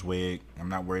Butler and his wig. I'm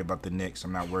not worried about the Knicks.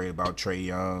 I'm not worried about Trae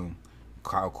Young,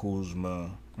 Kyle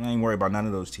Kuzma. I ain't worried about none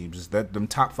of those teams. It's that them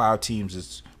top 5 teams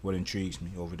is what intrigues me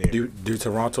over there. Do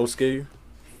Toronto scare you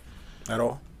at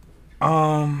all?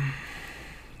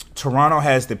 Toronto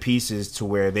has the pieces to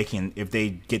where they can, if they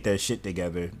get their shit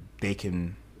together, they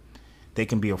can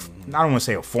be I don't want to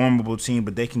say a formidable team,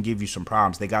 but they can give you some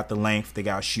problems. They got the length, they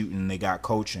got shooting, they got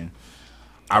coaching.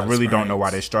 I really don't know why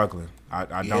they're struggling. I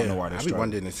don't know why they're I be struggling.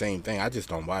 wondering the same thing. I just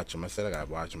don't watch them. I said I got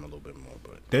to watch them a little bit more,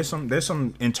 but There's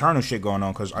some internal shit going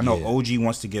on because I know Yeah. OG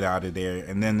wants to get out of there,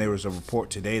 and then there was a report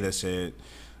today that said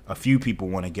a few people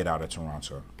want to get out of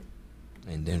Toronto.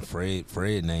 And then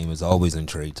Fred name is always in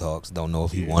trade talks. Don't know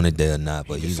if he Yeah. wanted there or not,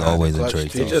 but He he's signed a always in clutch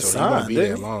trade too. He talks. just so he won't signed, be there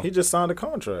didn't he? long. He just signed a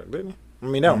contract, didn't he? I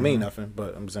mean, that don't mean nothing,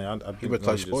 but I'm saying I he think with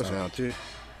Clutch just Sports signed. now too.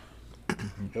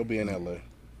 He'll be in LA.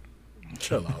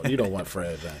 Chill out. You don't want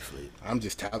Fred VanVleet. I'm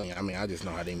just telling you. I mean, I just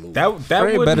know how they move. That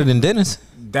Fred would better than Dennis.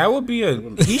 that would be a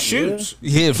he shoots.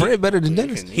 Yeah, Fred better than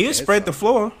Dennis. He'll spread the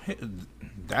floor.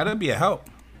 That'd be a help.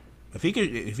 If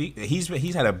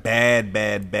he's had a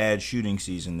bad shooting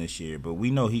season this year, but we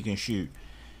know he can shoot,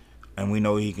 and we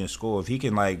know he can score. If he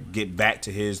can like get back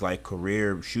to his like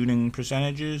career shooting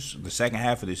percentages, the second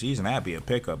half of the season, that'd be a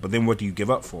pickup. But then what do you give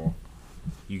up for him?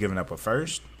 You giving up a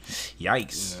first?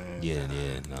 Yikes! Yeah,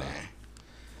 no.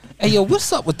 Hey, yo,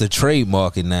 what's up with the trade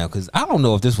market now? Because I don't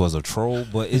know if this was a troll,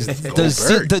 but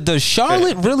does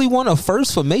Charlotte really want a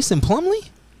first for Mason Plumlee?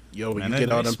 Yo, when Man, you they-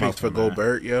 get all they them picks for smoking, man.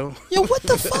 Gobert, yo. Yo, what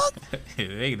the fuck? they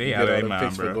You out get of all their them mind,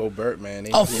 picks for bro. Gobert, man.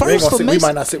 They, Oh, We, ain't first gonna for see,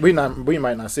 Mason. we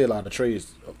might not see a lot of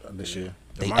trades this year.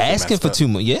 the They market asking messed for up. too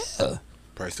much. Yeah.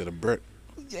 Price of the brick.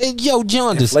 Hey, yo,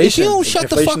 John, if Inflation- you don't shut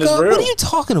the inflation fuck is up, real. what are you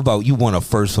talking about? You want a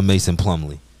first for Mason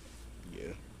Plumlee?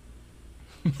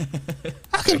 Yeah.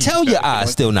 I can tell your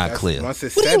eyes still not That's- clear. Once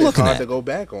it's What are set, you it's looking hard at? to go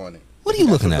back on it. What are you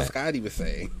looking That's at? what Scotty was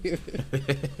saying.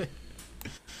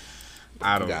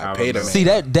 I don't gotta pay know. them. See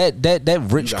that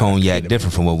rich You gotta cognac pay them.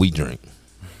 different from what we drink.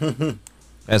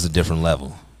 That's a different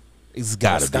level. It's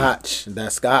gotta be. Scotch.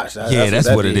 That's Scotch. Yeah, that's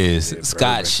what it is. Yeah,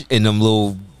 Scotch in them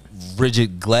little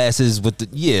rigid glasses with the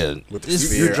With the it's-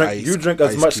 sphere. You drink, Ice- you drink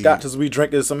as Ice much Cube. Scotch as we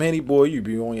drink as some Henny, boy. You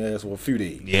be on your ass for a few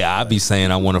days. yeah, I be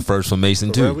saying I want a first for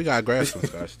Mason For real, too. we got grass from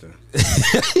Scotch then.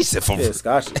 He said for Yeah,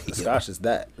 Scotch is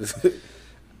that.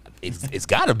 it's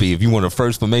gotta be if you want a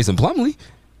first for Mason Plumlee.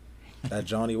 That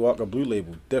Johnny Walker Blue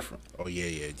Label different. Oh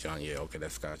yeah, John. Yeah, okay,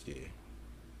 that's Scotch. Yeah,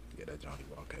 that Johnny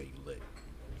Walker. You lit.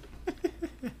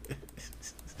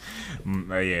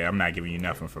 Yeah, I'm not giving you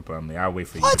nothing for Plumlee. I'll wait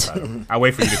for you What? to cut him. I'll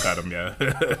wait for you to cut him, yeah.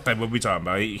 Like, what we talking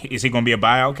about? Is he going to be a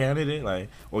buyout candidate? Like,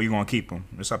 or you going to keep him?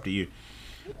 It's up to you.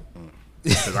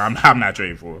 Because I'm not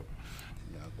trading for him.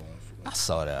 Not going for I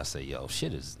saw that. I said, yo,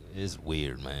 shit is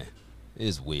weird, man.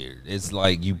 It's weird. It's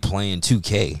like you playing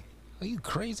 2K. Are you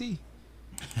crazy?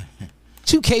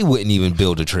 2K wouldn't even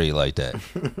build a trade like that.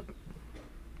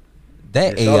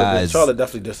 That AI is Charlotte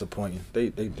definitely disappointing. They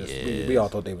just Yeah. we all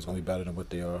thought they was gonna be better than what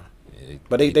they are.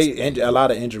 But a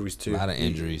lot of injuries too. A lot of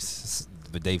injuries,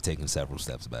 but they've taken several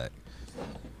steps back.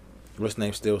 What's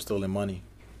name still stealing money?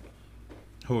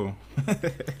 Who?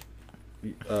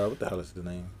 What the hell is his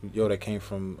name? Yo, that came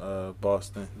from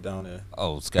Boston down there.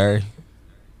 Oh, Scary,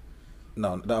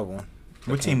 No, that one.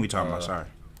 What team we talking about? Sorry.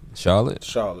 Charlotte.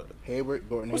 Charlotte. Hayward,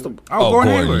 Gordon What's Hayward. the? Oh,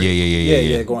 Gordon Hayward.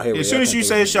 Yeah. Gordon Hayward. As soon as you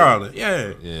say Charlotte,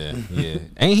 yeah. Yeah.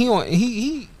 Ain't he on?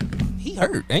 He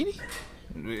hurt, ain't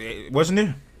he? Wasn't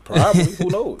it? Probably. Who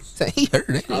knows? He hurt,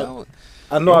 ain't he?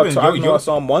 I know. You I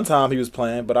saw him one time he was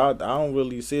playing, but I don't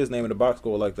really see his name in the box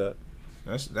score like that.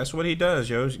 That's what he does,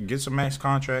 yo. Gets a max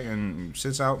contract and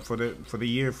sits out for the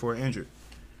year for injured.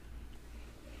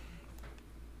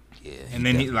 Yeah. And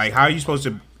then how are you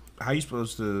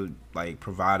supposed to like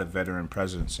provide a veteran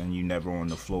presence and you never on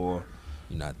the floor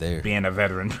You're not there. being a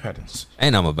veteran presence?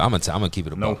 And I'm gonna keep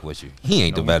it a No. buck with you. He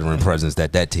ain't the No. veteran presence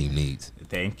that team needs.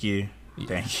 Thank you.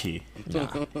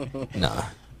 Nah.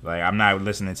 Like I'm not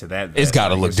listening to that. It's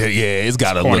gotta look it's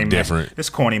gotta corny look different. This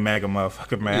corny mega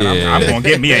motherfucker, man. Yeah. I'm gonna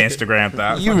get me an Instagram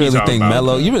thought. You really think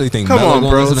Melo? You really think Come Melo on,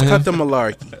 gonna bros. listen to Cut him? the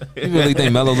malarkey. You really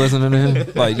think Melo listening to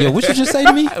him? Like, yo, what you just say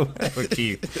to me? Fuck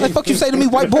you. Like, fuck you say to me,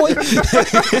 white boy?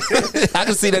 I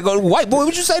can see that go, white boy,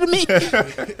 what you say to me?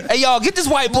 Hey, y'all, get this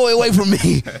white boy away from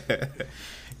me.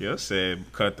 Yo said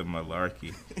cut the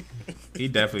malarkey. He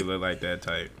definitely look like that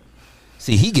type.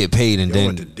 See, he get paid and Yo,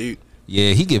 went to then, Duke.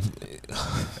 yeah, he get,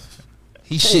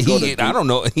 I don't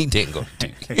know, he didn't go to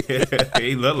Duke.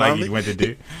 He looked like he went to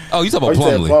Duke. Oh, you talking about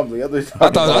Plumlee? I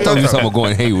thought you was talking about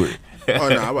going Hayward. Oh,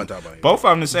 no, I wasn't talking about him. Both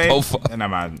of them the same. Both of- And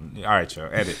I'm all right, yo.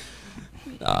 Edit.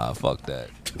 Nah, fuck that.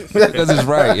 Because it's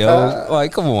right, yo.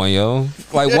 Like, come on, yo.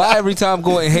 Like, why every time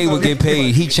Gordon Hayward get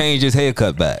paid, he changed his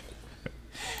haircut back?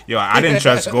 Yo, I didn't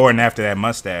trust Gordon after that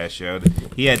mustache, yo.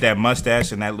 He had that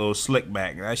mustache and that little slick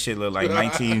back. That shit looked like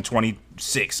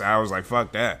 1926. I was like,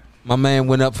 fuck that. My man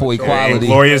went up for equality.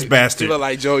 Glorious You bastard. look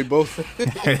like Joey Both.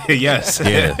 Yes.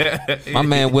 Yeah. My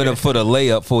man went up for the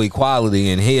layup for equality,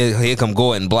 and here come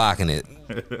Gordon blocking it.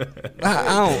 I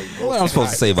don't. What I'm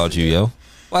supposed to say about you, yo?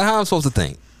 Like, how I'm supposed to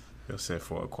think? He'll sit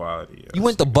for equality. Yo. You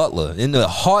went to Butler, in the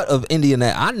heart of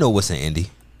Indiana. I know what's in Indy.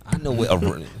 I know what.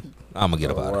 I'm gonna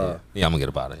get up out of here. Yeah, I'm gonna get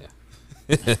up out of here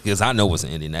because I know what's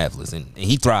in Indianapolis, and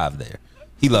he thrived there.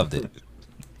 He loved it.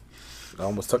 I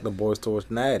almost took the boys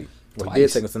towards Natty. Well, he did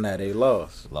Twice. take us to Natty. They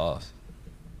lost. Lost.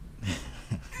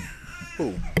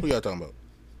 Who y'all talking about?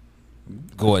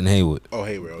 Gordon Hayward. Oh,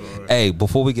 Hayward. Okay. Hey,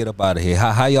 before we get up out of here,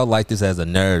 how y'all like this as a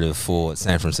narrative for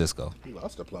San Francisco? He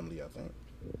lost to Plumlee, I think.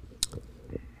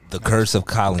 The curse of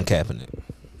Colin Kaepernick.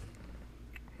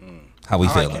 How we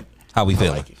I like feeling? it. How we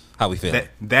feeling? like it. How we feeling?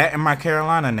 That and my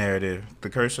Carolina narrative, the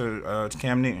curse of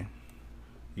Cam Newton.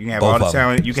 You can have Both all the of 'em.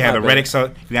 talent. You can have the not bad. Reddicks.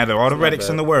 You can have all the It's not Reddicks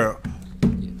in bad. the world.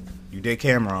 You did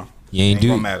Cam wrong. You ain't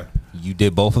gonna do. matter. You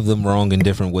did both of them wrong in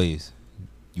different ways.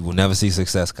 You will never see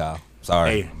success, Kyle.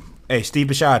 Sorry. Hey, Steve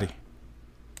Bisciotti.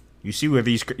 You see where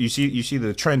these you see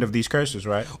the trend of these curses,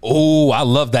 right? Oh, I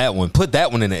love that one. Put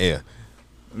that one in the air.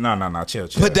 No, chill.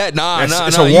 Put that. It's nah,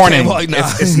 a you warning. can't, like, nah.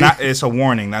 It's not. It's a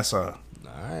warning. That's a. All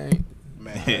right.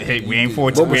 Hey, we ain't for.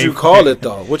 What would you call it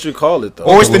though? What you call it though?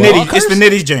 Or it's the Lamar nitty. It's the curse?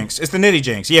 nitty jinx. It's the nitty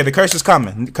jinx. Yeah, the curse is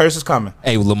coming. The curse is coming.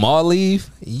 Hey, Lamar leave.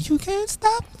 You can't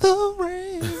stop the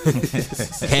rain.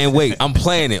 Can't wait. I'm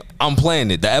playing it.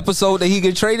 The episode that he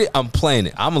get traded, I'm playing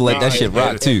it. I'm gonna let that shit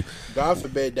rock too. God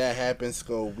forbid that happens.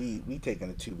 So we taking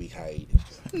a 2-week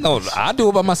hiatus. No, I do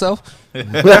it by myself.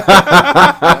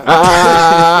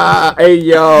 Hey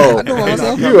yo, do it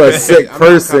myself. you a sick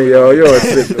person, yo. You're a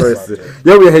sick person.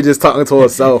 You're over here just talking to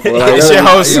herself. Like, It's your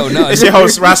host. Yo, no, It's your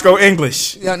host Roscoe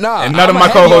English. Yeah, nah, And none of I'ma my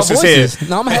have y'all co-hosts is here. voices.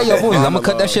 No, I'm gonna have your voices. I'm gonna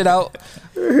cut that shit out.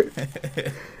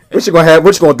 What you gonna have?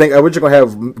 What you gonna think? What you gonna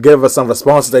have? Give us some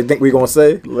responses they think we gonna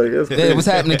say. Like, it's Yeah, what's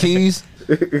happening, Keys?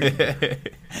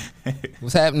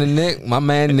 What's happening, Nick? My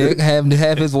man Nick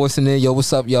have his voice in there. Yo,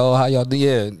 what's up, y'all? How y'all do?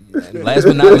 Yeah. And last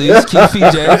but not least, Keith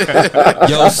PJ.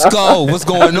 Yo, Skull, what's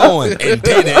going on? And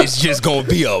then it's just gonna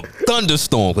be a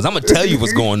thunderstorm because I'm gonna tell you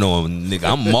what's going on, nigga.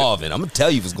 I'm Marvin. I'm gonna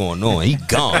tell you what's going on. He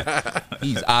gone.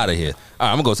 He's out of here. All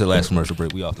right, I'm gonna go to the last commercial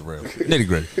break. We off the rails. Nitty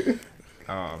gritty.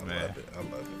 Oh man.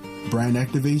 Brand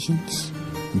activations,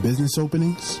 business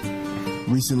openings,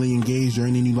 recently engaged or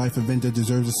any new life event that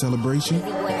deserves a celebration?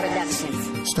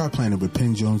 Start planning with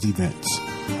Penn Jones Events.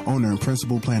 Owner and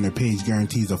principal planner Paige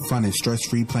guarantees a fun and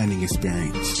stress-free planning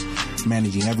experience,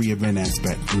 managing every event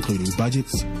aspect, including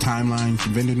budgets, timelines,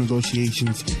 vendor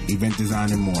negotiations, event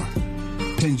design, and more.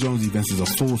 Penn Jones Events is a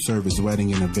full-service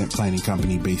wedding and event planning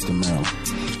company based in Maryland.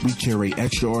 We curate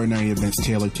extraordinary events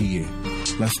tailored to you.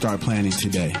 Let's start planning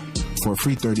today. For a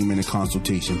free 30-minute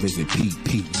consultation, visit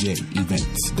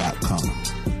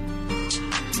ppjevents.com.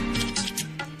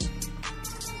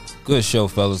 Good show,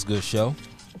 fellas. Good show.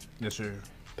 Yes, sir.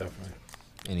 Definitely.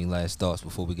 Any last thoughts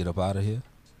before we get up out of here?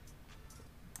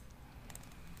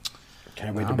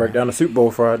 Can't wait to break down the Super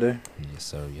Bowl Friday. Yes,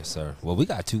 sir. Yes, sir. Well, we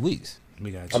got 2 weeks. We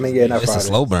got I mean, yeah, not It's Friday. a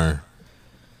slow burn.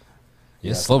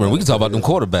 Yeah, slow burn. We can talk about them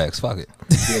quarterbacks. Fuck it.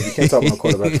 Yeah, we can't talk about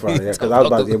quarterbacks Friday. Yeah, because I was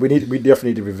about to, we definitely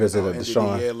need to revisit Our the end of the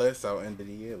Deshaun. year list. Our end of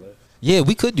the year list. Yeah,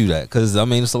 we could do that because I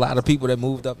mean, it's a lot of people that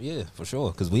moved up. Yeah, for sure.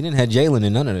 Because we didn't have Jalen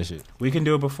in none of that shit. We can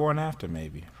do it before and after,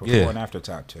 maybe. Before Yeah. and after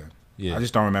top 10. Yeah. I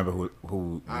just don't remember who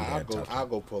we I'll had go. top 10. I'll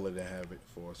go pull it and have it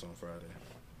for us on Friday.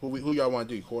 Who y'all want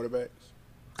to do? Quarterbacks?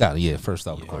 Got it. Yeah, first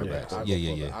off, the I'll quarterbacks. go Yeah, pull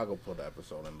yeah, the- yeah. I'll go pull the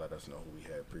episode and let us know who we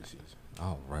had preseason.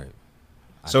 All right.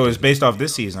 So it's based off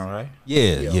this season, right? Yeah,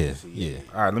 Yeah, yeah, obviously, yeah. yeah.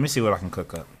 All right, let me see what I can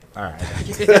cook up. All right.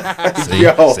 See,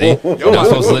 Yo. see? You're not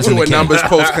supposed to listen to Doing Kenny. numbers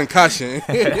post concussion.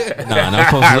 Nah, not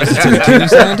supposed to listen to the Kenny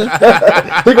slander.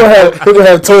 He gonna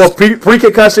have tour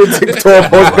pre-concussion, tour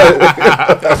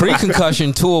post.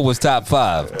 Pre-concussion tour was top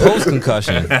 5.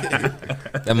 Post-concussion,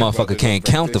 that motherfucker can't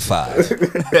count to 5.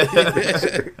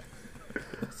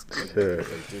 Take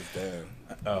this down.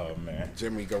 Oh, man.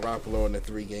 Jimmy Garoppolo in the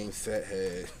 3-game set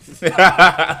had.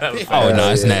 Oh no,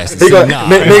 it's nasty. He See, gonna, nah,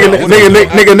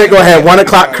 nigga gonna have 1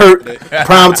 o'clock Kurt,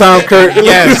 prime time Kurt.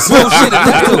 Yes.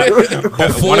 bullshit.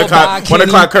 Before 1 by Kenny,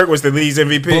 o'clock Kirk was the league's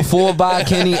MVP. before by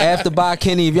Kenny, after by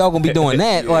Kenny. If y'all gonna be doing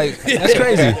that, like that's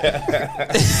crazy.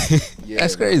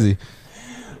 That's crazy.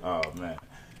 Oh, man.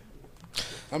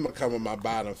 I'm gonna come with my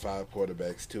bottom 5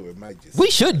 quarterbacks too. It might just.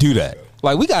 We should do that.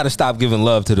 Like we gotta stop giving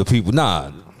love to the people. Nah,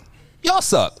 y'all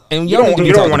suck, and You y'all need to be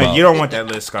don't talked want about. You don't want that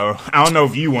list, Sco. I don't know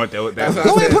if you want that. That's what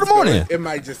Go I ahead and said, put 'em on so there. It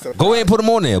might just. Go ahead and put them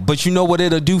on there. But you know what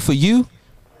it'll do for you?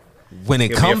 When it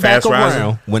Give me a come back fast riser.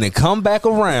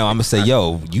 around, I'm gonna say,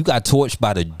 yo, you got torched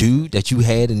by the dude that you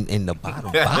had in the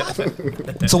bottom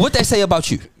 5. So what they say about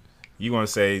you? You want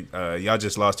to say y'all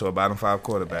just lost to a bottom 5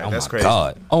 quarterback? Oh That's my crazy.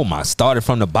 God. Oh my, started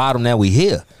from the bottom, now we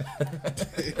here.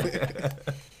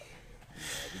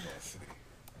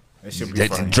 It should be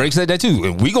funny. Drake said that too.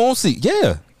 And we gonna see.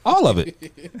 Yeah. All of it.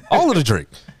 All of the Drake.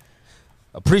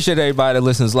 Appreciate everybody that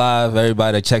listens live,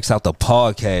 everybody that checks out the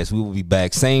podcast. We will be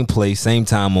back same place, same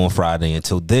time on Friday.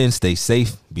 Until then, stay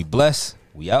safe, be blessed.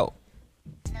 We out.